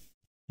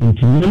 And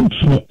to learn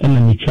for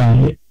enemy try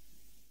it,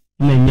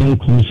 and a young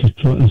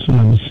commissioner, and so I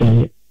say,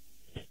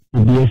 the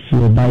BSC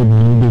will buy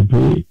the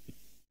bread,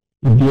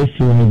 the BSC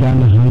will down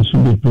the hands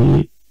will be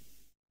bread.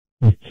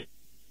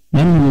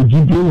 na me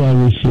gidi wa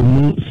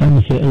reshemu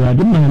sanse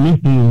awade ma me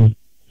hu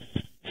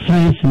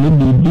science no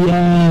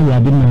bibia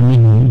awade ma me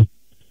hu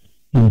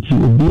nti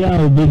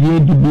obia obedi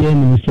dibia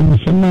ni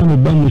sema me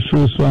ba mo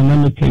show so ana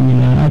me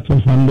kanyina out of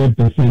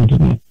 100%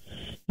 no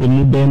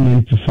emu be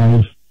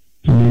 95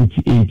 to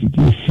 98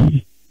 this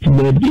year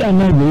the bia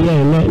na we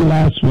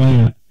last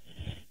one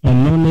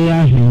and no me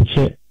ya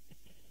hinche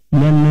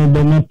no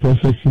be na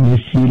prophecy na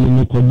seal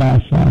no ko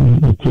ba sa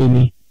no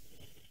kwani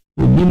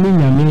obi ni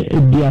nyame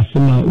edi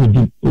asema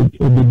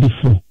odi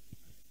fo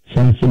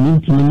sanse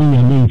minti ni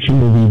nyame ntwi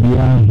no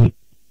bibia ho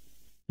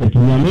but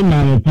nyame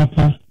ma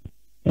papa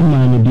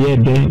ema no de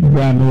de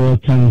bra no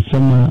kan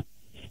sama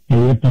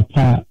eye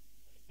papa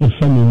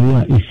efami mu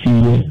a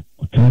esiye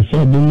kan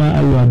se buma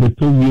alwa de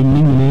to wi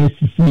ni ne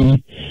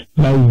sisi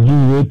ba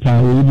zuwo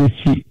ta we de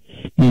si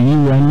yi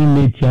wani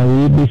mecha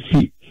we de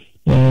si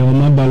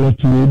ona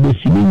balot we de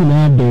si ni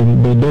na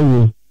be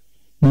do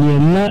ni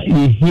na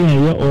yehia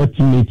ye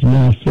ultimate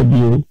na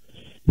sebio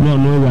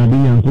no radi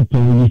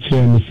nyankopon yi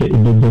kire ni se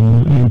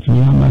ebebem enti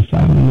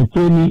amasa no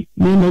ko ni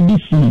na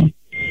disi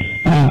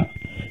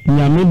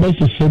nyame ba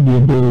hwehwe de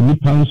be ni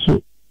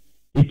panso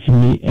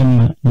etimi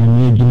ema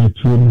nyame agina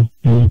tuo no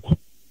eyeko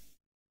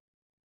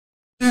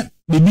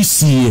bebi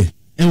sie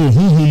ewo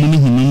huhum ni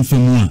hunam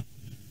famu a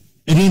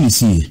ede ni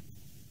sie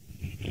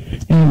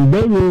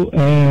bewo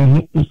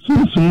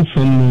sunsun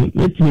famu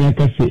etimi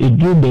akase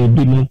edu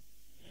bebi no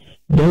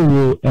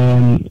bewo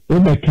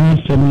oba kan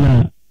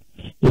semna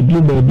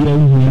edu bebi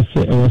ahu se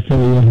ewose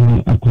ye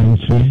ho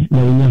akwantre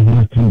na nya ho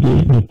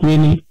akande no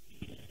kwani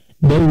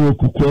bewo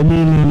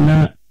kukwani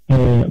na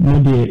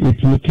mode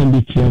etimi kan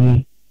bi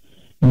tiamu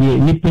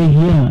ni pe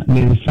hia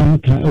ne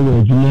sanka ewo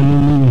adwuma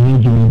no ni ho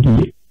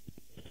dwumadi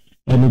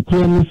and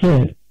the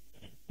say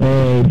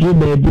do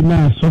baby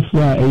na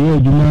software a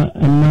adwuma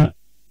na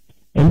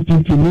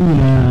MPP ni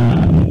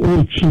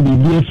o chibi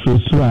bi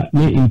so a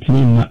na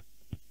intimi ma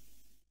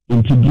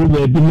inti do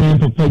baby na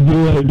papa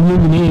jo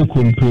adwuma ni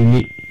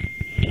kompreni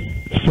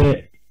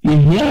se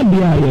ihia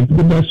bia ye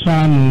be so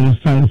anu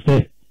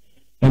sanse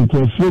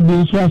enkrofo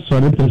bi so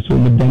asore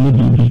person me dani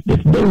bibi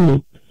that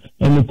bewo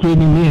and the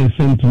ni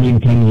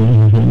sentiment kan ye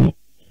no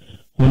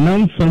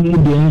onam famu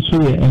de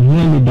nso ye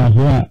ehia ni da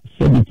ho a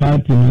the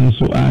party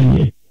nso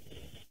anye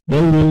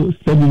bewo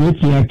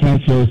stability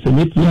akacho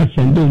stability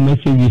send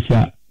messages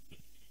a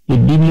the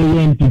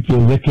MPP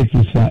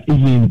executives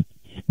even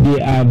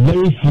they are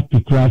very happy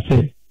class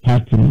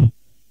party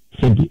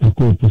said the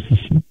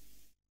opposition.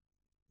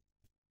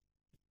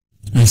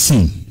 I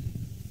see.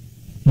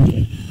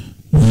 Yes.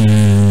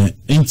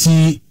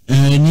 Enti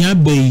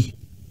niabei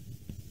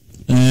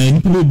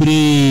nipo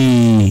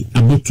bre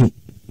aboto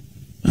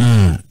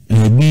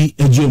bi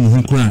eje mu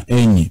hokra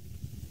enyi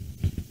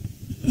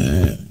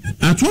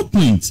at what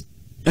point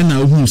and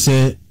I who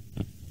say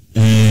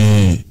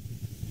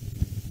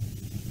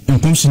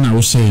enkomsi na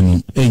wo say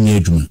no enye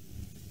adwuma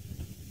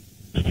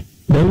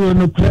there were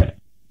no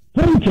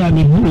point ya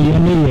me hu ya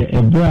ne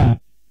ebra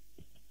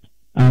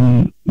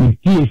we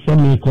see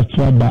some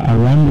kotraba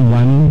around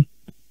 1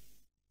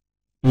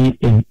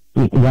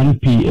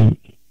 p.m.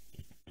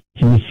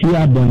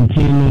 Tinisia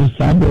Bontino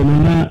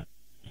Sabona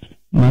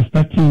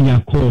starting your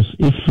course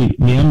if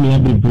me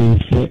be bring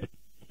say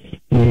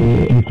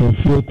in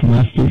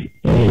Kumasi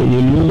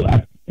you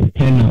at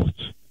 10 out.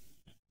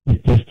 The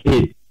test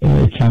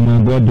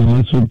Chama God the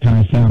ones who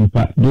can say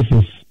this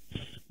is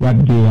what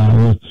they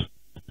are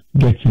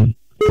getting.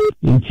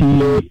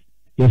 Until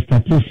you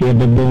start to see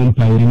the bone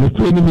pile. You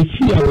couldn't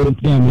see our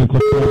plan.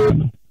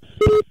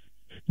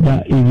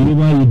 That if you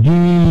want to do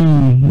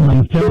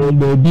tell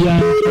baby I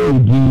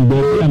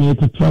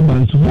make a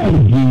trouble so how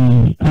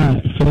do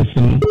first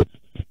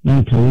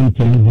na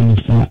kawunta hin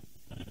sa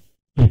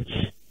but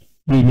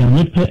we na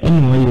mepe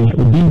enwe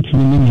obinti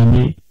ni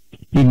nyame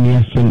ni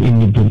asem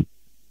enidum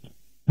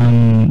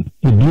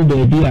edu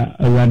baby a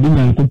awade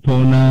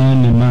nankopon na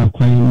ne ma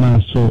kwan ma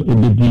so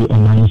ebedi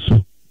onan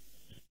so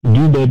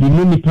edu baby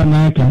no nipa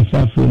na kan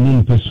safo mu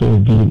mpeso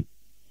obi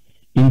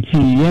inti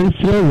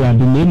yensre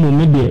awade na mo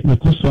me de ne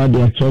koso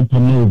ade a chopa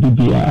na obi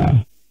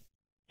bia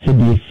se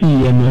de si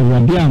ye no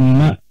awade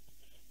amma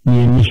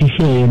ni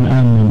mishushe en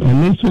amen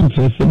and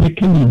so se me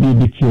can be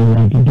biti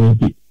awade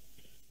baby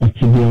but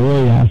the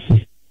royal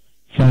asi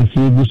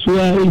sansi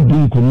busua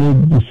edun komo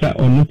busa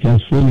onu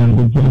transfer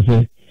nyango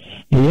bose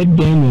e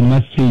den no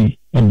masi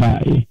e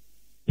bae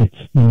it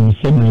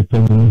se me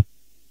pen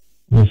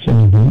we se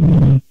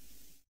me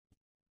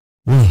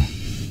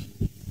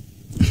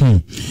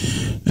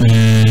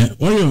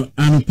oyo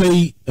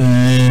anpay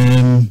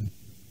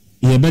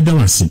ye beda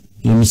wase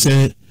ye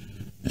say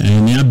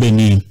ni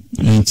abeni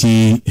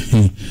enti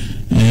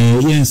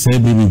yen say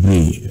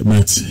baby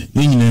but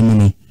nyina mu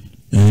no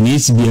ni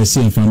SBS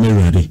en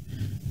family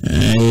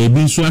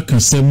bi so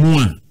akase mu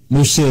a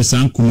mo share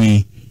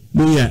sankomi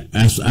mo ya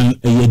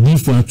ye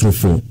difo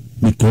atrofo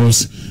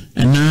because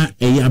na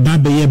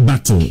ababe ye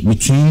battle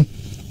between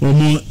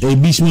omo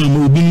ebismu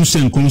am obi nu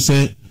senkom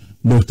say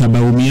Dr.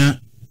 Baumia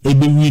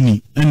ebe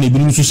wini and ebi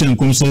nu so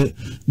senkom say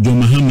John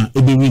Mahama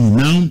ebe wini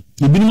now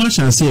ebinom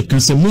ahyase ka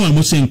se mo a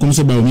mo se nkom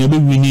se ba o me be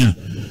wini a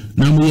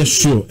na mo ye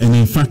sure and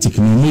emphatic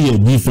no mo ye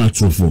be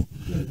factual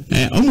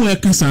omo e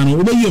kasa no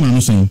obe yie ma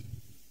no sen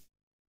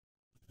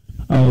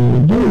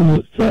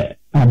do se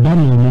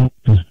abano no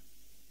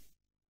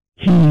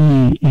ti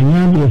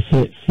enyabe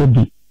se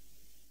sebi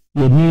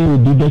ye ni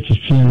obi da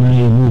twetwe na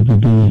ye ni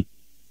obi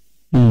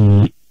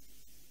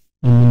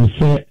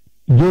se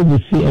jobu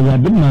si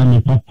awade ma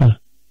me papa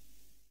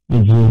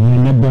e je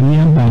ne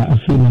bonia ba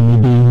afi na me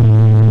be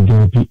ni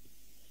jobi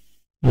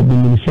obi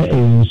ni se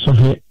e so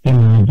he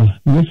na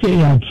ba ye se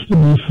ya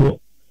tfo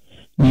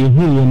ye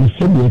hu ye ne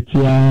se be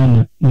tia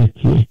na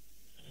tie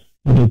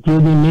the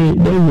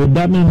clothing they would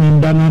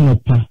damn no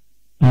pa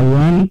I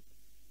want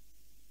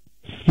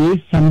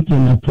say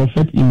something a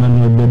prophet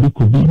Emmanuel Bobby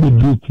could be the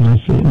book my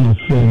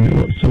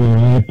friend so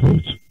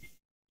airport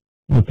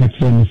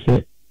okay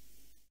say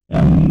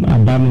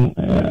Abano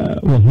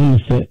who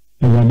say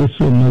rather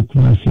so no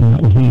Kumasi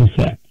who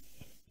say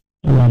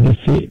rather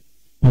say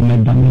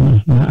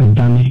Madame na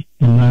Adame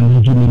and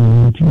man Jimmy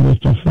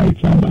most of right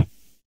Saba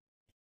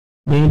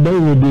they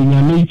would be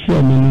your nature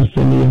and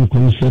sending and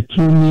concert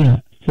to me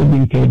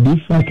sebin ka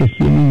difa ka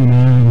sini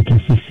na ka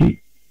sisi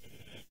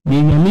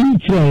ni nyami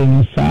tira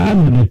ni saad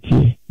na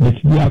tie but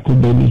dia ko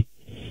beni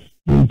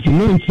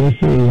ntino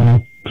nchese ya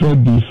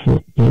credi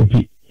for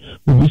baby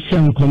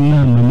ubishan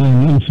konna mama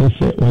ni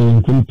nchese wa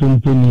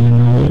yankuntumpu ni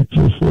na wa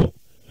trofo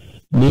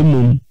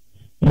nemu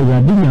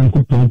ewadi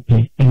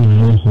yankupompe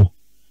ena ho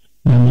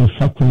na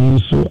mfako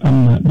yesu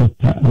ama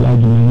Dr.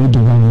 Alhaji Mahmoud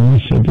wa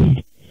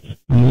shede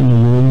ni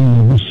yoni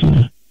na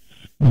bushira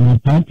na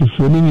party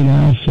phone ni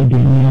na shede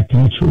ni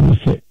akacho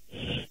se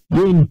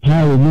yin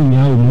power ni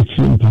ya o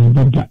mutin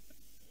pambaba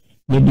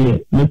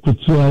maybe me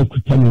kutua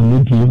kutana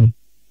no dim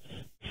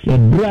se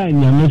bra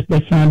nya me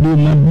spesando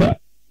maba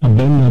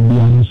abenna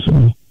bia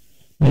nso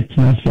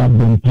letna se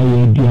abompa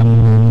ye dia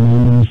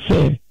mo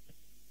se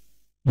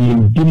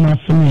yin dima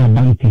fun ya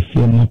bank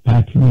se na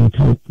party ni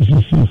ka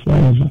position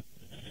forever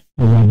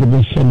o de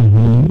be shene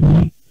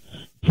ni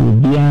to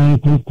bia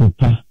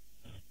kukupa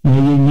na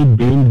yenyi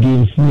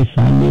bengi ni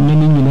sa ni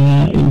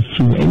nyina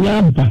enfu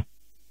enyaba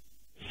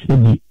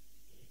sebi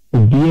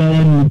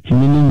obiara ni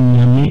timini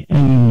nyame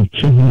en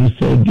chehun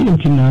se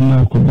dinti na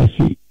na ko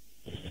basi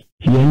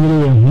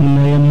tianyere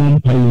huna ya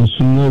mompa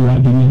yesu no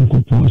wadi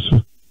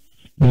nyankoponso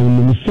na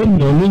ni se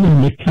no ni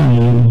me kan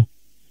no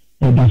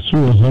e da so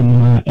ho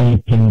na e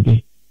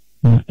pende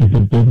na e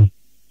bebe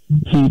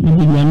ti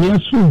ni nyame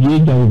aso je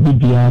da obi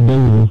bia da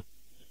wo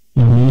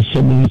na ni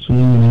se ni so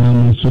ni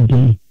na so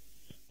din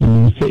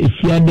ni se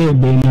ifiade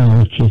be na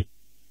oche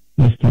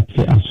na start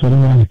se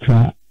asoro wa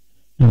kra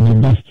na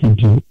basti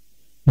do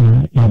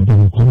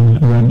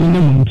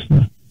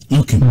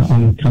okay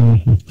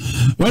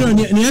well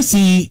ni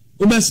see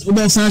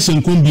obesan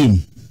hyenkon biem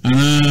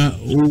ana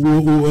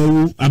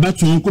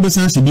abatun ko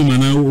besan hye biem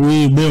ana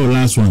we be your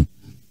last one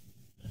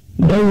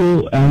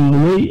dawo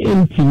we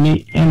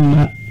intimi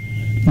emma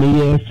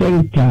me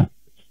senta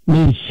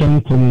me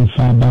hyenkon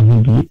fa ba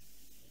hobi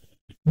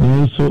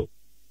so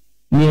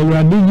ni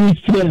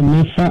radiji fere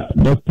me fa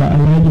Dr.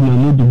 Alhaji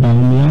Mahmoud ba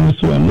ni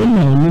so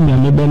amena ni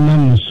nyame be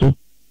nam so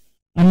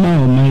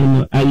ama o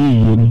maino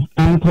ayiye no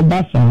anko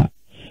basa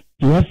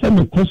tiwase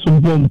me koso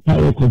bom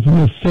pae ko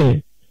fume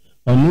se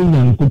onu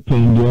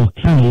nyankopon de o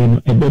kae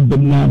no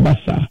ebebem na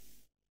basa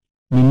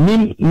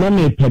nim na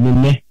me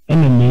penene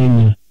ene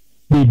menya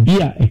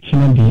bibia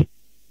ekina de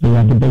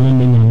wade bebe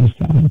menya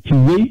nsa ti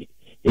we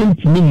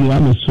entimi mu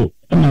ameso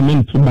ema me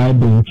nto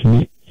bible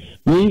ntimi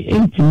we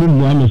entimi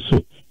mu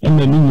ameso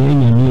ema me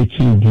nyanya ne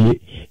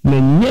ekidie na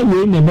nye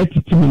we na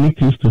betiti me ne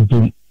Kristo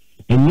dum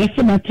enye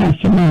se mata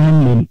asema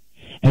hanem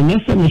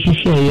enye se me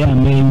hwehwe ya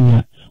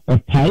amenya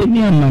otae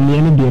ni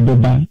amane ne de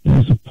beba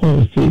so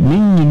Paul say ni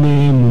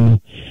nyine mu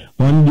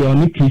on de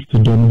on Kristo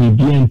dum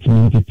bibia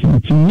ntimi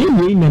ntimi nye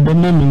we na be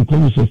na me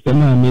nkom so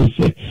sema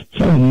amese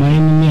so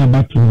mine ni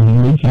abatu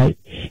ni kai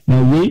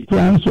na we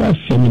kran so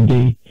asem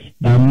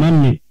da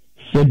mame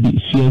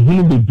said she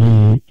hunu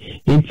bebe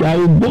it I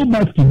will go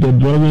back to the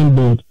drawing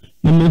board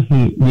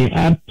the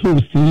app to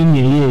seeing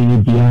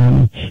you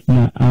piano.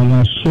 Now I'm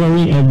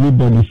assuring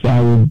everybody say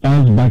I will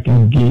bounce back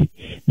again.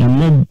 Now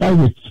not back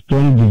with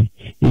strongly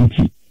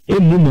into a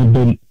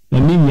moment na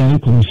me young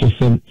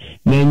conversation.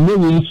 Na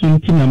no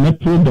something na my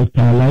product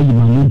Alhaji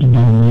Mahmoud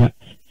Bawumia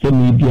say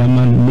media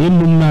man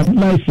name my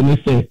life and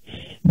say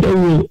they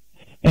will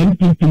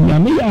MPP na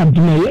me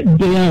aduna yet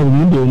they are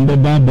mu do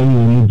baba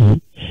mu do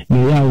na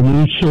ya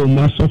mu show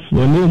maso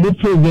for no mo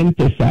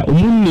presenters a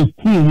mu ne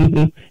ku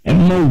mu e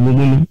ma wo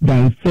mu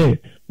dan say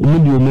mu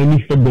do many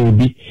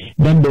baby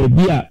dan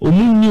baby a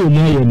mu ni o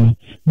na ye no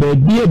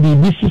baby a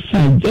bibi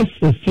sisa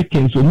just a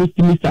second so mu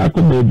timi sa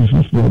ko baby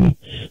fufu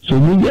so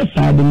mu ye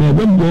sa de na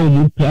be bo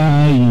mu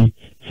pai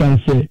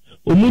sanse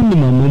mu ni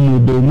mama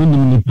mu do mu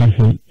ni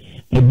pafe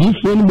e bi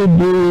phone be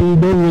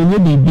bo we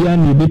bibi a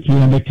na be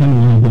tia be kan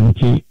wa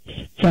bonti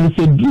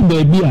sanse du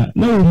baby a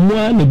na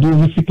umwa na do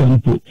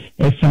musikampo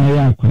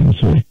esaya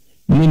akwanso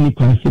ni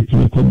kwanse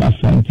tini ko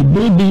basanti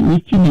baby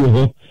uti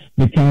ho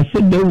because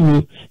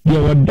the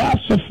that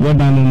software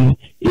done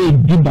a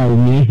dibble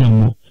me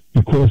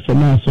because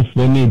some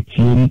software need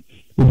team.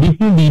 Obi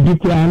bi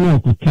kura na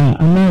okuka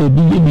ana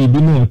obi bi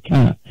no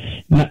oka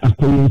na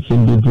akoyin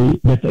sendebri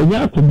but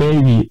eya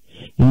akobayi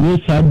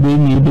ni sabe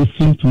ni be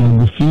symptom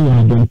of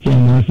fever don't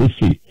na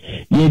sesi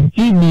ye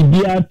ji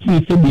bi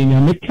atu se bi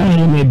na meka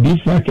na bi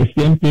fa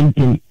kese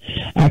pimpim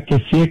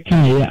akese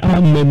kan ya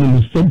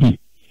amemu sebi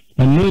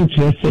and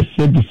interest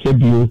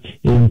sebio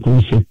in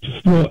concept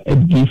for a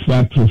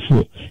different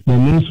profile. The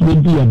news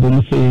will be a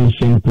bonus in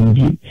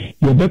convene.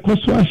 Your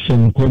because was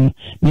shenkom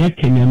near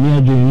Kenya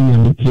Miajan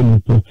and the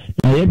Trimpo.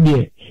 I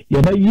be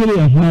your year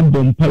and one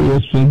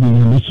bumpire swinging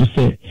and also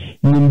say,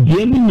 in the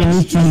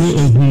young family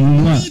of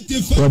Numa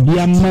or be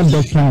a mother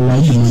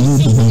like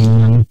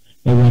the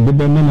and the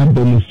Bemana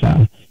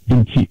Bonusa,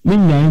 in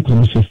Chimin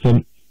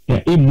consistent,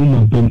 a immun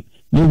of them,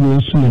 no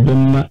will soon have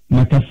been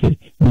Macase,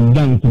 the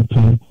young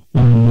coupon.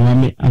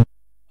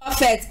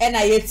 Perfect and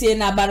I yet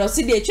na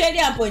barosi de twede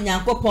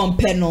amponyanko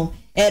pompeno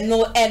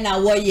eno ena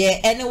woye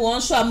ene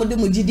won so amude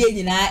mugide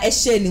nyina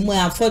ehye ni mu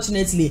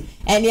unfortunately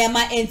ene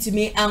ma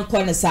entimi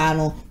anko ne sa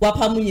no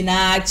wapa mu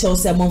nyina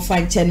chelse mon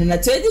fanche na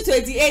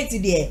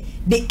 2028 de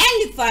the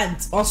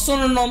elephant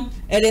osono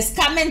it is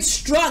coming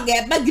strong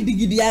e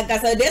bagidigidi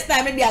ankasa this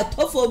time they are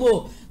tough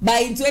obo by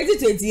in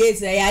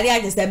 2028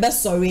 yari just the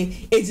best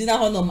sorry ejina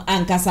honom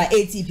ankasa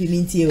ATP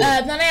mintie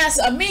na yes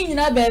I mean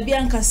nyina baby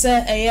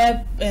ankasa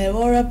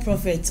or a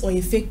prophet or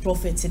a fake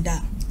prophet da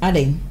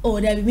ade oh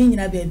that be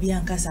nyina baby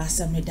ankasa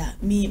asem da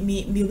me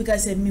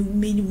because me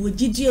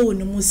wogidie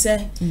wonu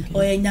se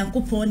or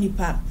nyankopon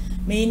nipa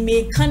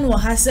me kan wo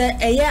ha se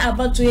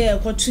abato ye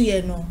ekoto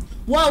ye no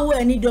wa wo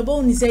ani do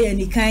bo ni se ye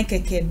ni kan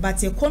keke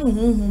but e kono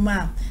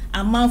honhuma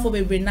a man for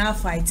baby na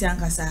fight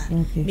ankasa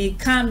me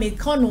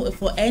kono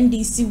for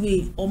NDC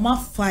way or ma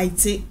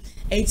fight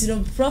it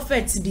no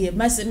prophet there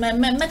me say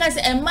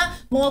emma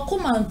mo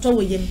kuma nto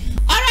wo yem.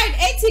 Alright,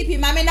 ATP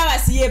mama na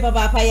wasiye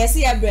papa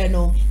yesi ebre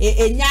no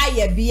enya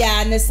ye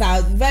bia ne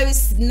sa very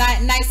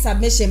nice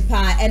submission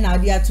pa and now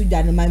dia to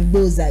dane man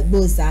boza.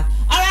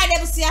 Alright,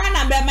 dem si ha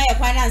na mbre ma ye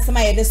kwan na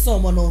nsema ye de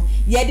somo no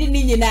ye de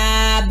ni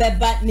nyina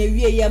beba na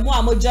wie ye mo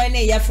amo join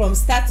ye from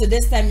start to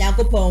this time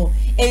yakopon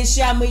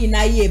enhia mo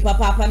yina ye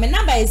papa me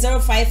number is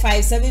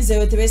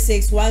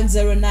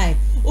 0557036109.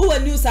 Uwe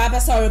news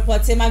abesa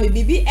report ma me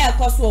bibi e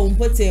koso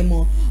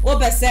mpotemo wo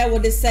bese wo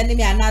de send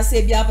me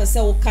anase bia bese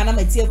wo kana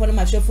matie ko no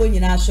mahwefo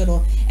nyina ahwo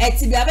no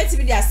eti bia beti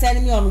bia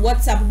send me on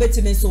WhatsApp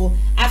betimi so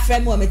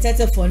afrem wo me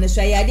telephone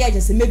so ya de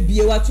agese me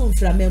bie wato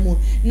mframemu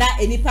na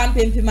eni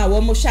pampempim a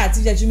wo mo hwa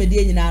atija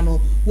dwumedie nyina no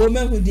wo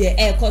mehu de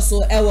e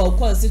koso e wo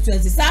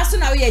constituency sa so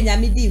na wo ye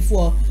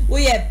nyamedifo wo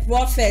ye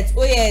prophet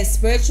wo ye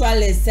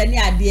spiritualist ani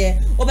ade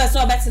wo bese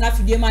wo betina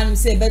fidie manum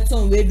se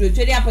beton we do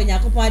twede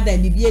apanyakopon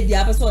adan bibie di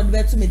abese wo de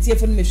beto metie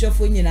fo no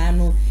mehwefo nyina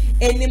no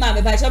eni ma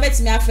me ba cho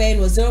betimi afrem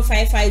no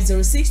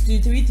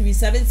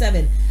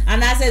 0550623377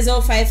 and I say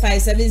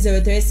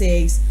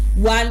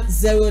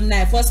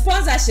 0557036109 for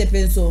sponsorship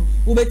and so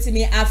we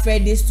betimi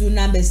afrem these two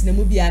numbers na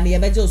mu bia na ye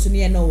beje oso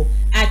ne no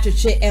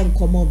atwetwe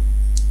enkomo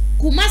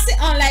Kumasi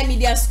online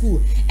media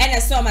school and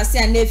a summer say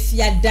an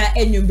efia da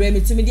enumbre me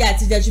to media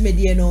atija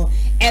dwumedie no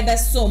ebe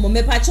so mo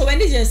me pacho when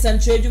the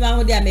central dwuma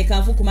ho de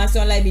American for Kumasi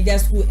online media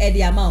school e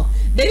de amount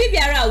baby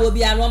biara wo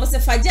bia no mo se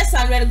fa just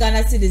 100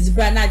 Ghana cedis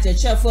bra na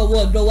church for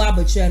world do wa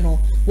boche no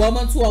wo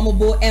mo to wo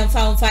bo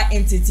emfa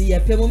entity ye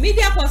pemu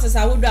media courses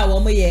awodo a wo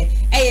mo ye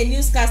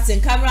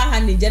newscasting, camera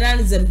handling,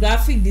 journalism,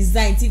 graphic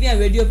design, TV and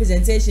radio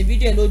presentation,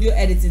 video and audio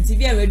editing,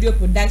 TV and radio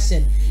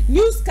production,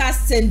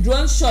 newscasting,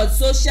 drone shots,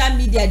 social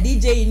media,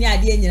 DJ ni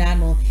ade nyina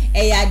no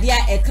ade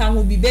a eka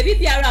ho bi baby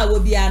biara wo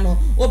bia no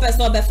wo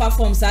person obefa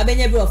form sa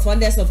benye bi of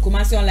founders of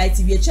Kumasi online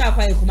TV cha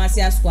kwa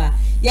Kumasi Asqua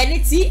ye ni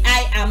TI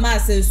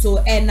amas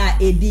so na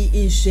edi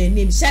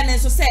inhwenim channel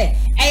so say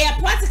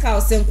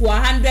practicals nko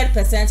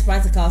 100%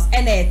 practicals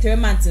and 3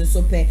 months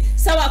so pe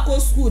sawa ko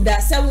school da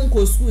 7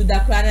 ko school da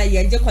kra na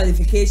ye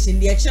qualification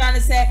the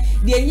channel say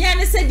the nya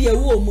ne say the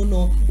wo mu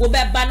no wo be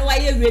ba no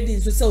waye ready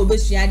so say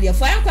obesua de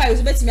for inquiries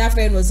so betimi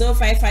afre no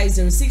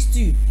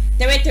 055062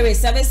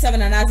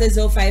 3377 and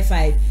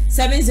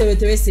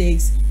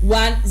 0557036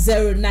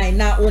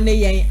 na one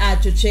yen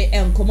atwetwe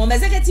enkomo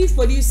executive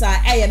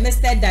producer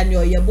Mr.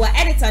 Daniel Yeboa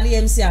editor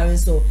ni MCR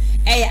so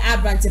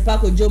Abrante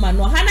Paco Joma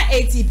no hana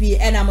ATP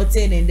and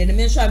amotene de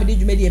me sure me di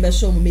dwumedi e be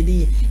show me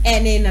di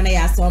ene na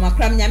ya so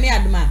makram nyame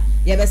adoma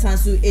ye be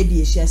sansu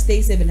edi share.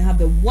 Stay safe and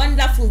have a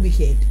wonderful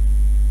weekend.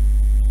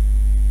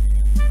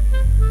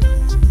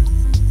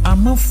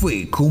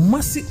 Amafwe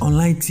Kumasi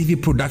online TV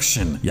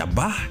production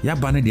yaba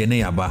ne de na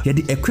yaba ye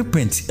de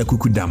equipment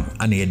ekukudam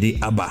ana ye de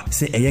aba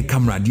se eye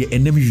camera de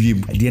enam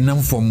wiem de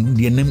nam fom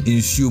de enam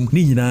ensuom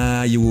ni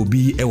nyina ye wo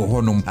bi e wo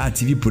honom a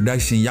TV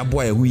production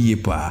yabo a hu ye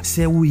pa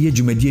se wo ye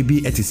dwumadie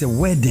bi ete se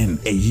wedding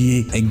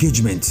eye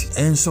engagement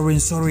and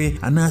sorry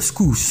ana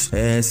schools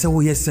se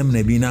wo ye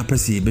seminar bi na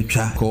pese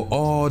betwa ko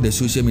all the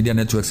social media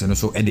networks no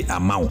so e de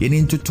amaw ye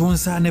ni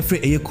ntotonsa na fre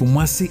eye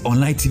Kumasi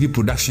online TV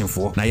production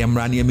for na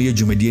yamra na ye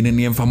dwumadie ne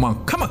fama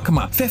 1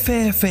 kama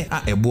fe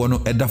a ebo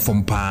no eda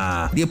fom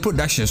pa the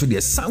production so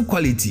the sound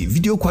quality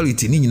video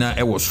quality ni nyina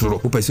e wo soro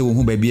wo pese wo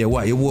hu ba bia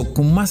wa ye wo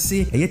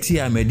Kumasi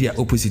eyetia media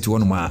opposite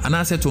one ma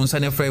anase to nsa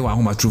ne frɛ wa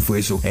homa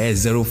trufo so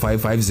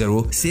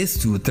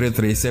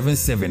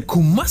 0550623377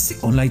 Kumasi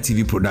online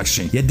TV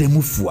production ye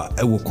demufua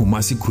e wo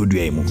Kumasi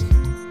kodua mu